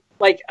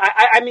 like,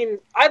 I mean,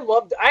 I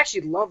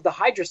actually loved the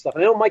Hydra stuff.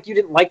 I know, Mike, you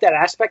didn't like that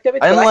aspect of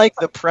it. I didn't like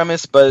the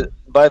premise, but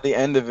by the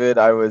end of it,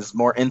 I was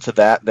more into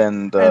that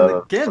than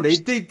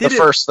the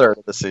first third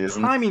of the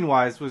season.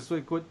 Timing-wise, was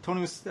like what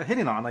Tony was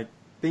hitting on. Like,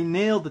 they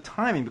nailed the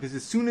timing, because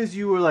as soon as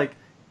you were like,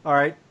 all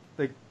right,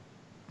 like,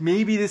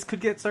 maybe this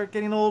could start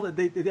getting old,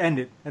 it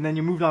ended. And then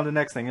you moved on to the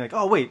next thing. You're like,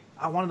 oh, wait,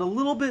 I wanted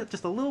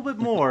just a little bit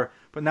more,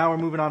 but now we're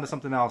moving on to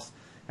something else.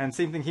 And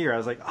same thing here. I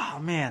was like, oh,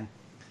 man.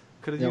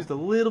 Could have used a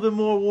little bit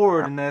more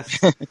Ward in this.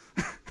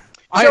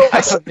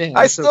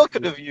 I still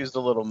could have used a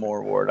little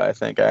more Ward, I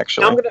think,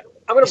 actually. I'm gonna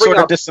bring sort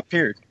up... of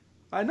disappeared.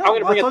 I know. I'm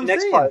going to bring up the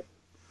next part.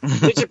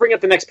 Let's just bring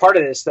up the next part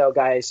of this, though,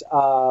 guys.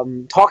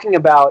 Talking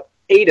about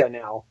Ada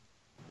now,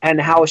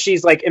 and how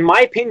she's, like, in my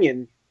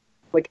opinion,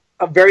 like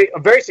a very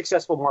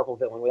successful Marvel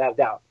villain, without a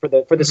doubt, for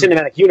the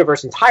cinematic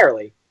universe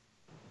entirely.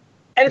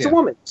 And it's a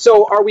woman.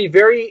 So are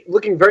we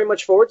looking very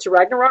much forward to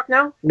Ragnarok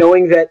now,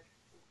 knowing that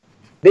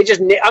they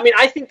just... I mean,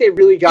 I think they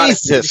really got...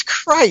 Jesus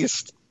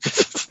Christ!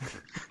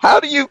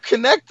 How do you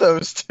connect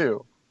those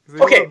two?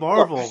 Okay,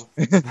 Marvel.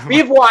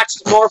 We've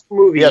watched Marvel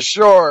movies. Yeah,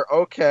 sure,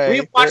 okay.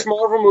 We've watched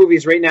Marvel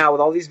movies right now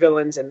with all these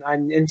villains and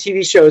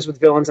TV shows with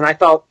villains, and I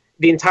felt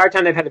the entire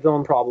time they've had a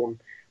villain problem.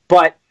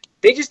 But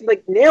they just,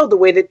 like, nailed the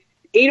way that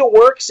Ada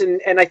works,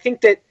 and I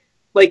think that,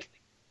 like...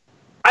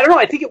 I don't know,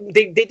 I think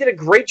they did a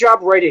great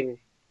job writing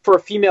for a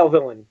female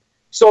villain.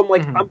 So I'm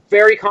like, I'm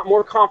very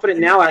more confident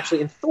now,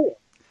 actually, in Thor.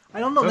 I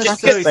don't know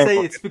necessarily say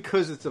it's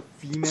because it's a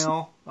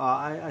female.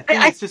 I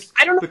think it's just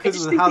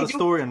because of how the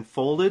story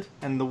unfolded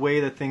and the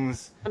way that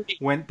things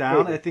went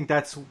down. I think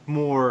that's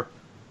more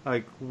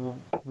like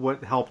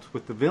what helped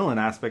with the villain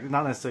aspect.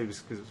 Not necessarily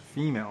just because it was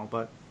female,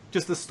 but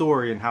just the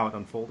story and how it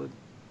unfolded.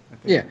 I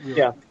think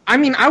Yeah. I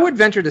mean, I would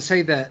venture to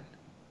say that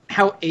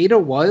how Ada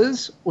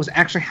was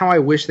actually how I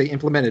wish they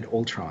implemented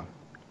Ultron.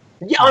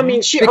 Yeah, I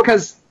mean,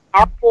 because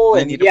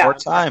they needed more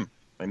time.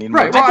 They needed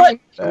more time.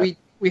 Well,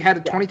 we had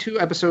a 22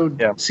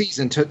 episode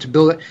season to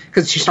build it,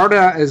 because she started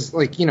out as,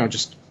 like,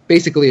 just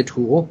basically a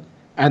tool,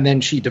 and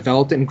then she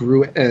developed and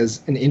grew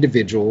as an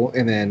individual,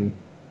 and then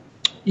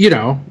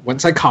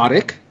went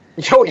psychotic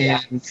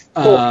and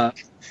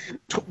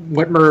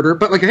went murder.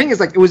 But, like, the thing is,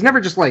 like, it was never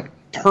just like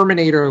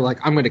Terminator, like,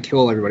 I'm going to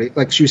kill everybody.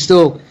 Like, she was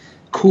still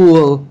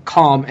cool,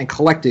 calm, and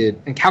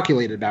collected and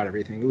calculated about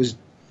everything. It was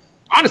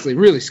honestly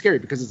really scary,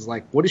 because it's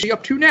like, what is she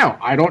up to now?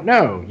 I don't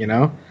know,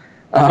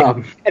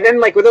 and then,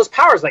 like, with those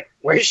powers, like,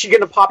 where is she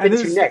going to pop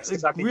into next?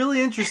 It's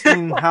really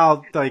interesting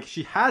how, like,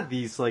 she had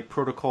these, like,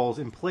 protocols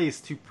in place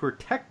to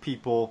protect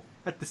people.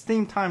 At the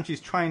same time,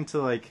 she's trying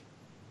to, like,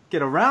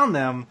 get around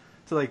them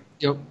to, like,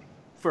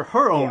 for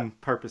her own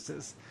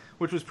purposes,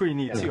 which was pretty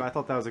neat too. I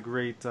thought that was a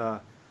great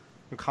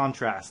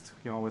contrast,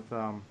 with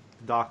the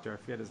Doctor. I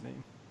forget his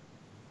name.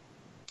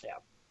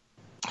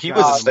 He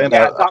was a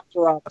standout.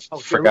 I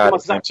forgot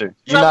his name too.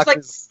 You knocked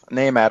his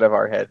name out of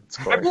our heads.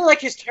 I really like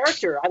his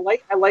character. I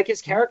like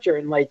his character,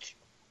 and, like,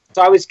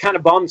 so I was kind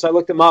of bummed. So I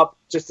looked him up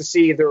just to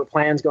see if there were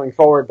plans going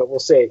forward, but we'll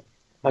see.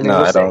 I mean,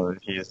 I don't.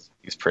 He's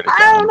pretty.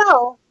 I don't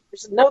know.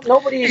 There's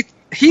nobody.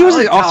 He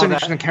was also an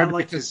interesting character. I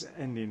liked his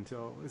ending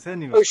too. His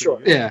ending was sure.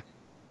 Good. Yeah,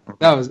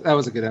 that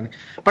was a good ending.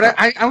 But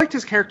I liked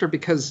his character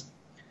because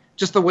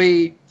just the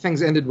way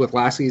things ended with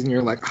last season.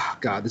 You're like, oh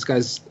god, this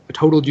guy's a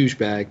total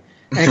douchebag.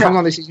 And it comes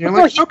on this season, you're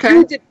like,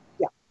 okay.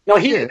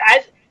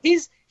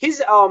 He's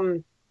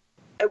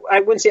I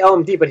wouldn't say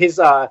LMD, but his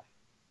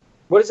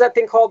what is that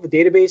thing called? The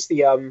database,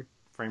 the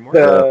framework.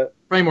 The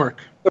framework.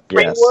 The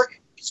framework. Yes.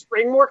 His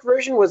framework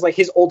version was, like,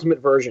 his ultimate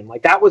version.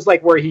 Like, that was,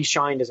 like, where he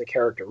shined as a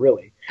character,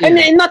 really. Yeah.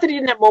 And not that he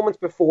didn't have moments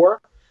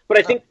before, but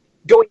I think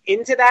going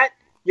into that,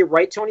 you're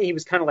right, Tony. He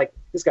was kind of like,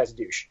 this guy's a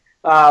douche.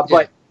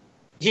 But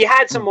he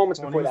had some moments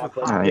before that.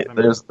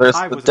 There's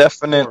the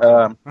definite.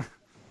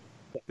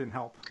 Didn't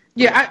help.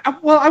 Yeah,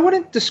 I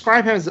wouldn't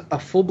describe him as a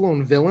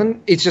full-blown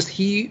villain. It's just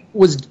he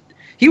was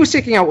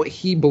taking out what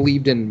he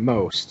believed in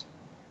most.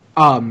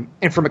 And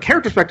from a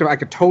character perspective, I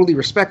could totally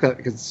respect that,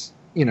 because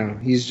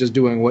he's just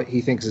doing what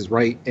he thinks is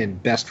right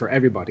and best for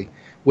everybody,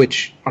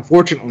 which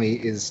unfortunately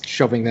is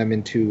shoving them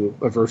into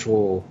a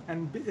virtual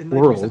and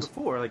world. Like we said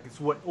before, like it's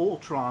what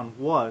Ultron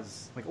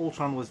was. Like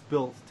Ultron was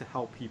built to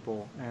help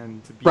people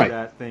and to be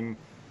that thing,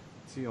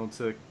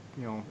 to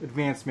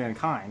advance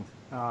mankind,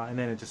 and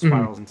then it just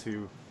spirals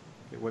into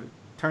what it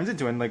turns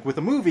into. And like with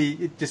a movie,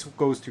 it just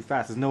goes too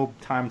fast. There's no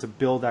time to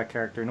build that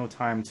character, no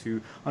time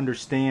to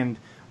understand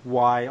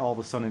why all of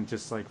a sudden it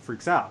just like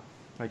freaks out.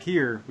 Like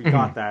here, we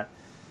got that,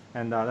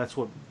 and that's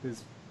what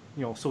is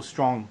so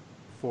strong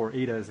for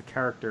Ada as a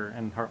character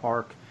and her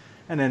arc.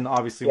 And then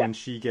obviously when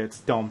she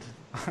gets dumped,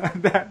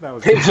 that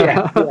was good.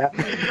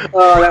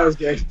 Oh, that was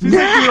good. She's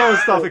like doing all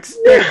this stuff,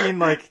 expecting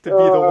like to be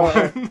the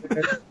one.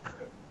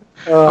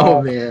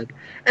 Oh man!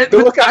 And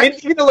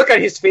even the look on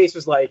his face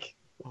was like,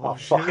 "Oh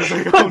fuck!"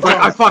 Like,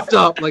 I fucked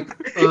up. Like,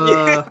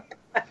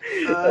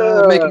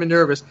 making me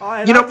nervous.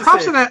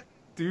 Props to that.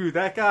 Dude,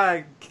 that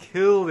guy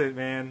killed it,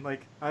 man.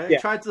 Like, I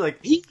tried to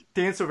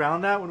dance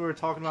around that when we were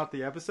talking about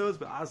the episodes,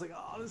 but I was like,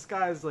 "Oh, this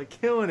guy's like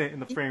killing it in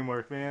the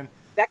framework, man."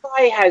 That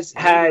guy has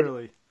had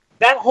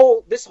that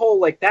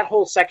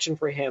whole section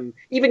for him.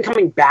 Even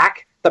coming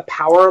back, the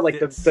power, like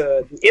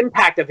the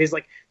impact of his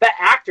that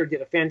actor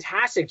did a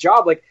fantastic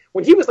job. Like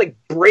when he was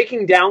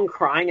breaking down,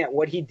 crying at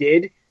what he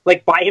did,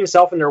 by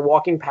himself, and they're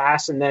walking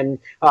past, and then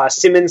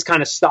Simmons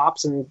kind of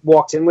stops and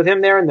walks in with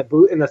him there in the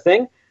boot in the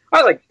thing. I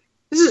was like,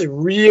 this is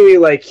really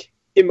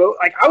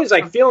I was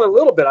feeling a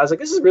little bit. I was like,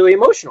 this is really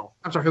emotional.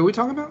 I'm sorry, who are we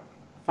talking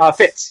about?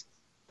 Fitz.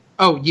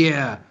 Oh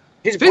yeah,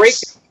 his break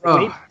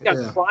when he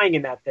got crying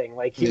in that thing.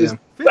 Like he was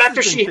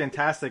after she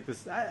fantastastic.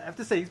 I have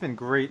to say he's been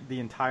great the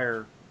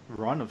entire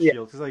run of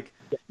Shield because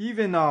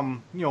even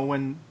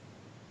when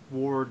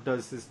Ward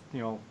does his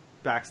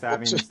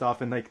backstabbing and stuff,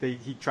 and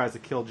he tries to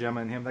kill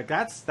Gemma and him.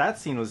 That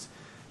scene was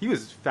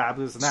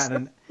fabulous in that,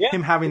 and then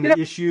him having the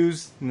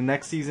issues in the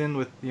next season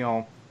with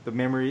the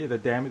memory, the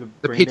brain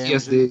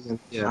PTSD,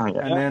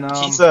 and then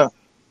he's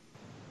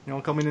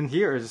coming in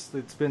here,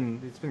 it's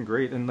been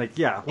great, and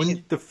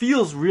when the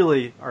feels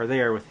really are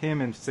there with him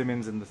and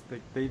Simmons, and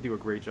they do a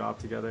great job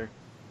together.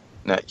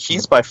 Now,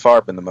 he's by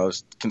far been the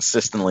most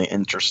consistently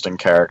interesting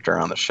character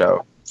on the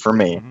show for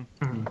me.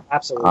 Mm-hmm.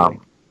 Absolutely.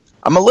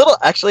 I'm a little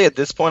at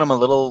this point. I'm a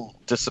little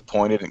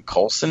disappointed in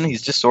Coulson.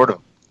 He's just sort of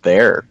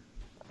there.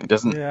 He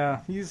doesn't. Yeah,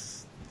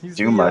 he's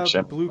do much.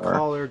 Blue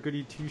collar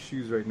goody two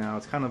shoes right now.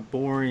 It's kind of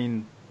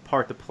boring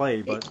part to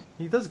play, but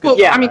he does good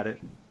job at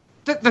it.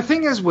 The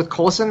thing is with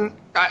Coulson,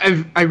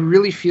 I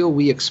really feel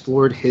we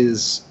explored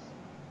the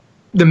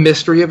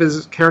mystery of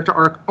his character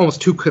arc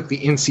almost too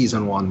quickly in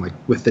season 1,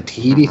 with the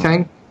Tahiti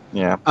thing.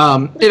 Yeah.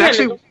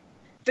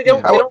 They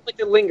don't like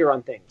to linger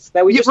on things.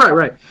 That we just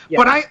right. Yeah.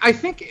 But I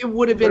think it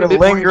would have been a bit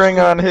lingering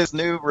on his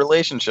new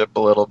relationship a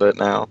little bit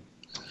now.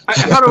 I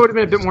thought it would have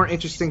been a bit more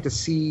interesting to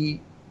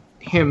see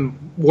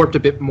him warped a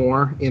bit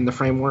more in the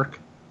framework.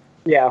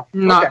 Yeah.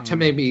 Not to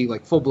maybe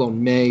full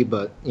blown May,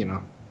 but who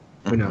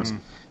knows.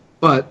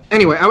 But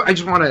anyway, I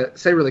just want to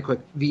say really quick,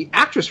 the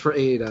actress for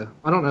Ada,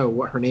 I don't know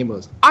what her name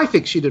was. I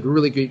think she did a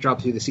really great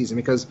job through the season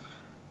because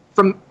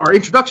from our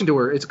introduction to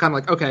her, it's kind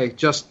of okay,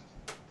 just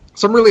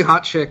some really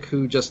hot chick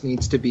who just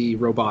needs to be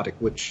robotic,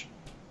 which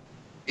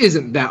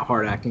isn't that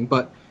hard acting.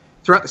 But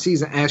throughout the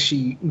season, as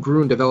she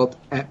grew and developed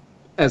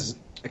as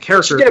a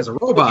character, as a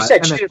robot,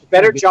 she did a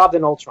better job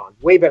than Ultron.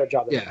 Way better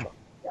job than Ultron.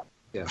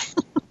 Yeah.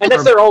 And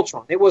that's their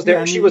Ultron. It was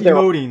their. She was their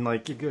emoting,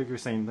 like you were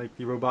saying,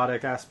 the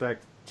robotic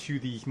aspect to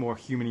the more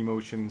human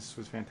emotions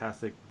was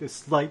fantastic. The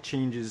slight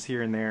changes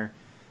here and there,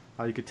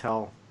 you could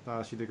tell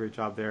she did a great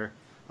job there.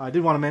 I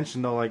did want to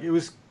mention though, it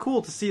was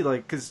cool to see,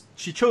 because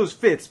she chose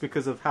Fitz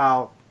because of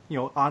how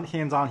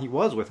hands-on he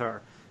was with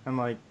her,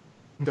 and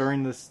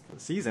during this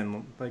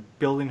season,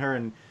 building her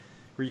and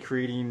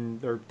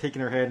recreating or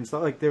taking her head and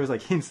stuff. There was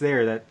hints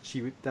there that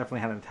she definitely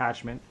had an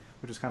attachment,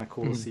 which was kind of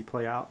cool to see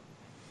play out.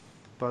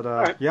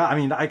 But yeah, I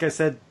mean, like I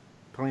said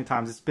plenty of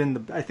times,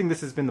 I think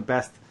this has been the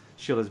best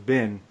Shield has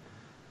been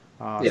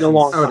in a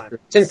long time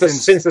since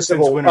the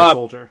Civil Winter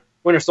Soldier.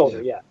 Winter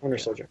Soldier, Winter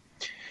Soldier.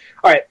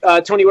 All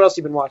right, Tony, what else have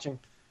you been watching?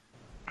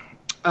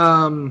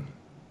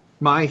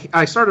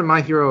 I started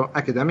My Hero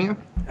Academia.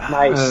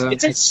 Nice.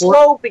 It's a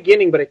slow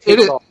beginning, but it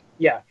takes off.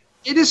 Yeah.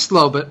 It is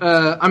slow, but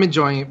I'm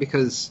enjoying it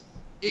because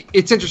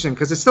it's interesting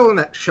because it's still in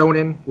that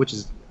shonen, which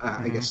is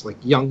I guess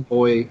young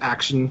boy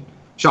action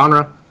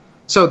genre.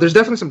 So there's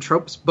definitely some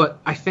tropes, but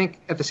I think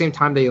at the same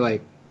time they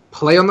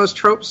play on those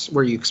tropes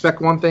where you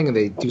expect one thing and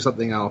they do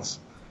something else.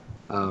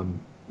 So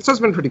it's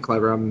been pretty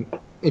clever. I'm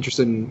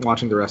interested in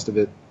watching the rest of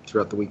it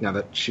throughout the week now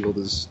that Shield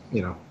is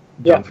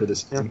done for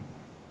this season.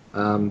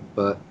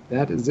 But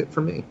that is it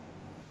for me.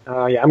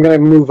 I'm going to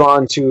move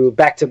on to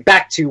back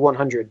to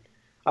 100,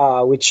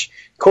 which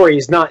Corey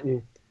is not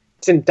in.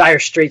 It's in dire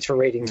straits for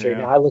ratings right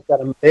now. I looked at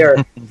them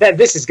there.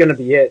 This is going to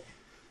be it,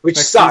 which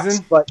next sucks.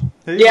 Season? But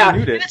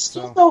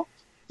So.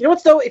 You know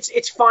what though?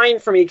 It's fine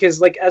for me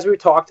because as we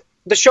talked,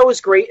 the show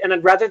is great, and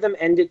I'd rather them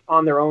end it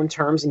on their own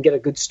terms and get a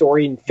good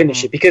story and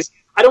finish it because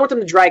I don't want them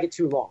to drag it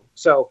too long.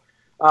 So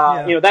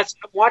I'm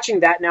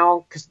watching that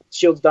now because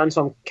Shield's done,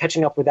 so I'm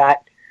catching up with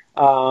that.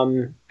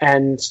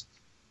 and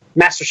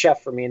Master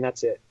Chef for me, and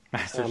that's it.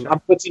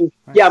 I'm blitzing.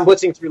 Nice. Yeah, I'm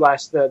blitzing through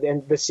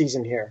the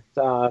season here.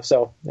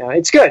 So yeah,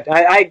 it's good.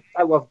 I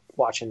love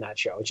watching that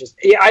show. It's just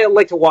I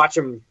like to watch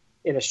them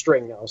in a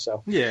string though.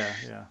 So yeah.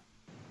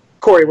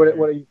 Corey, what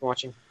are you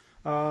watching?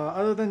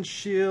 Other than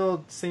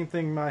Shield, same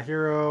thing. My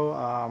Hero,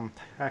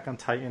 Attack on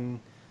Titan,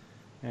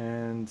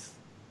 and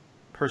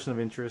Person of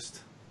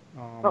Interest.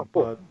 Cool.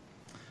 But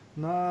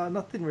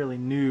nothing really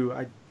new.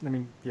 I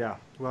mean, yeah,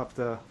 we'll have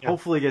to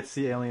hopefully get to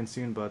see Alien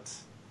soon, but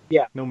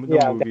no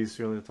movies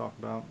really to talk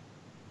about.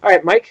 All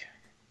right, Mike.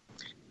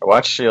 I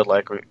watched Shield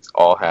like we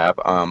all have,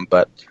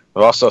 but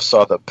we also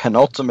saw the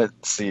penultimate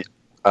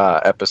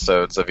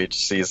episodes of each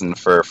season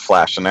for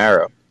Flash and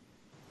Arrow.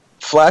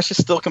 Flash is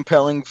still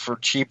compelling for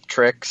cheap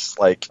tricks,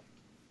 like,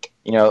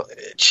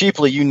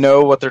 cheaply,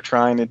 what they're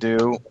trying to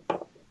do,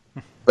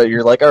 but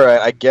you're like, all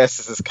right, I guess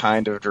this is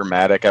kind of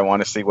dramatic. I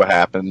want to see what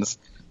happens.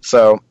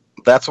 So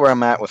that's where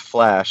I'm at with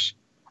Flash.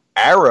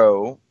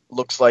 Arrow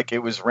looks like it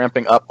was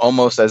ramping up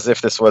almost as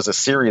if this was a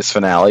series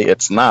finale.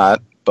 It's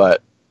not,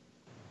 but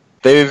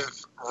they've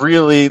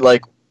really,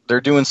 they're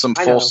doing some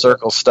full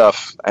circle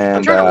stuff. And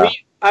I'm trying to read.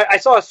 I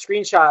saw a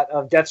screenshot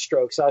of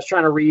Deathstroke, so I was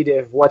trying to read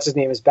if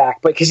what's-his-name is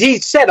back. But because he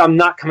said, I'm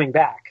not coming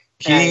back.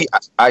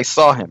 I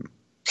saw him.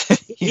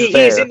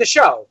 He's in the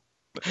show.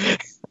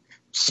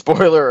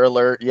 Spoiler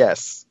alert,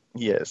 yes,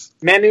 he is.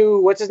 Manu,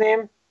 what's his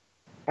name?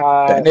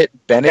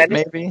 Bennett,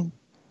 maybe?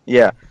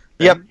 Yeah.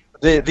 Yep.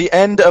 The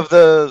end of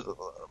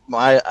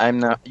I'm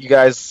not. You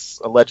guys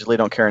allegedly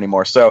don't care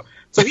anymore, so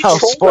I'll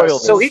spoil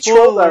this. So he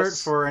trolled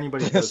us. For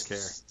anybody who does care.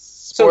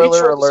 So he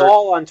trolled us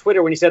all on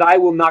Twitter when he said, I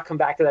will not come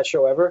back to that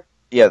show ever.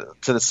 Yeah,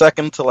 to the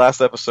second to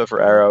last episode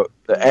for Arrow,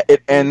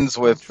 it ends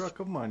with...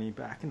 truck of money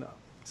backing up.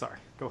 Sorry,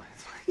 go ahead.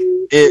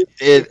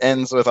 It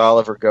ends with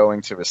Oliver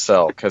going to his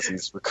cell because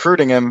he's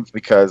recruiting him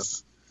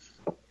because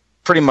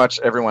pretty much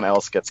everyone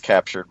else gets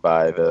captured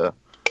by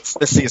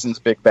this season's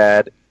big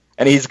bad.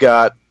 And he's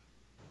got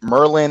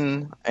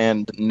Merlin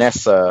and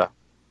Nessa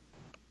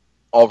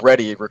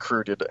already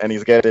recruited, and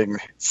he's getting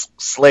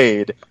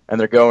Slade, and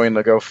they're going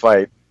to go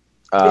fight.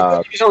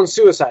 His own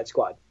Suicide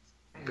Squad.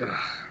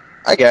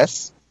 I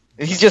guess.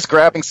 He's just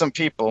grabbing some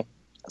people.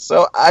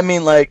 So, I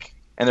mean,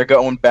 and they're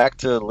going back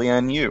to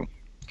Lian Yu,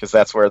 because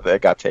that's where they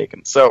got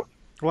taken. So,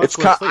 it's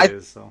kind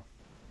of...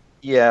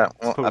 Yeah,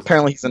 well,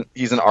 apparently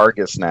he's an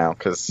Argus now,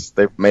 because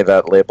they've made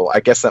that label.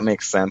 I guess that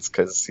makes sense,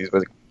 because he's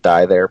going to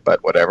die there,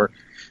 but whatever.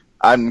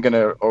 I'm going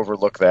to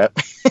overlook that.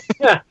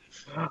 Yeah.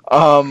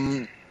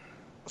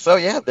 So,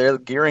 yeah, they're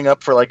gearing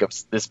up for,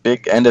 this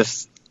big end of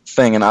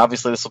thing, and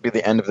obviously this will be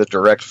the end of the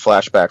direct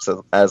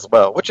flashbacks as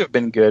well, which have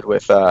been good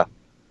with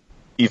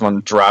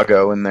Ivan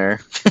Drago in there,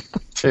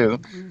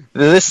 too.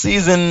 This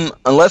season,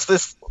 unless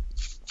this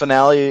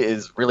finale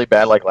is really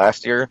bad like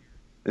last year,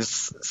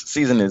 this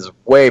season is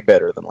way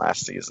better than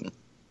last season.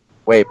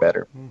 Way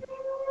better.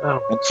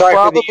 Oh. Sorry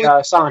for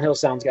the Silent Hill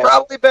sounds, guys.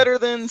 Probably better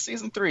than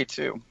season 3,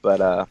 too,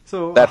 but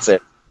so, that's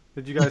it.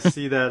 Did you guys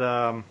see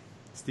that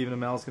Stephen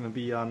Amell is going to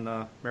be on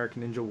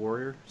American Ninja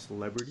Warrior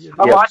Celebrity Edition?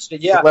 I watched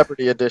it, yeah.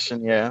 Celebrity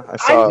Edition, yeah. I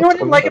saw. You know what I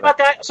didn't like about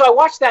that? So I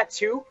watched that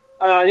too.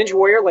 Ninja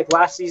Warrior,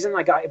 last season.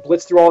 I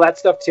blitzed through all that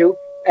stuff too,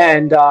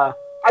 and I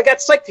got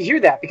psyched to hear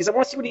that because I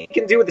want to see what he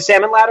can do with the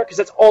salmon ladder because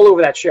that's all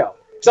over that show.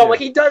 So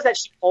he does that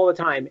shit all the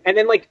time, and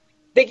then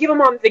they give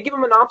him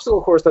an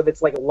obstacle course though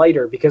that's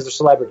lighter because they're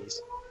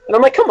celebrities. And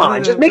I'm like, come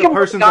on, just make him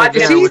person's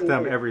there with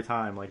them every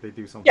time, they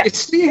do something. Yeah,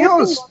 it's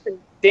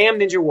damn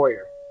Ninja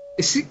Warrior.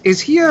 Is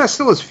he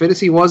still as fit as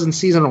he was in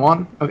season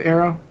 1 of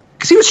Arrow?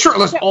 Because he was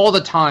shirtless all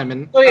the time,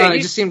 and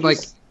it just seemed like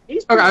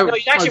he's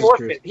actually more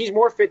fit. He's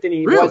more fit than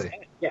he was.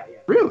 Yeah.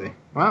 Really?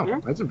 Wow,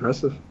 that's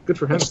impressive. Good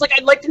for him. Just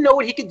I'd like to know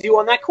what he could do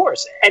on that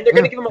course, and they're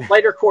going to give him a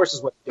lighter course,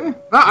 is what they're doing.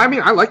 No, I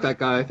mean, I like that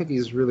guy. I think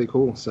he's really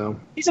cool. So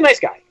he's a nice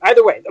guy.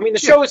 Either way, I mean, the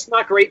show is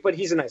not great, but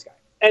he's a nice guy.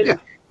 And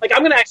I'm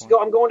going to actually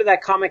I'm going to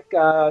that comic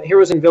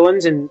Heroes and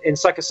Villains in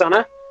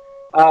Sakasana.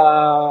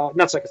 Not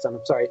Sakasana.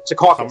 I'm sorry,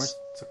 Secaucus.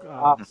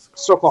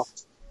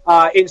 Secaucus.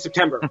 In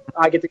September.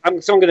 I'm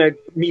going to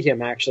meet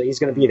him, actually. He's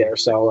going to be there.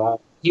 So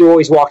he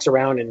always walks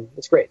around, and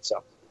it's great.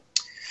 So,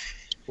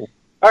 cool.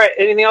 All right.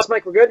 Anything else,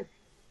 Mike? We're good?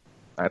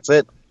 That's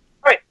it.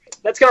 All right.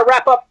 That's going to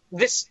wrap up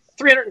this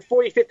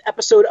 345th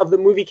episode of the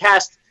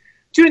Moviecast.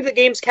 Tune into the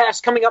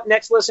Gamescast coming up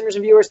next, listeners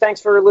and viewers.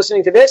 Thanks for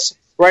listening to this.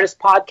 Write us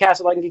podcast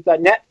at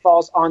allycangeek.net. Follow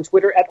us on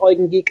Twitter at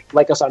allycangeek.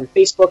 Like us on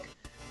Facebook.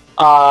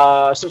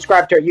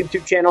 Subscribe to our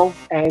YouTube channel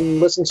and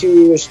listen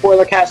to the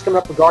spoiler cast coming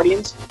up for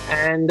Guardians.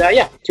 And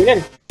tune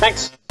in.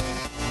 Thanks.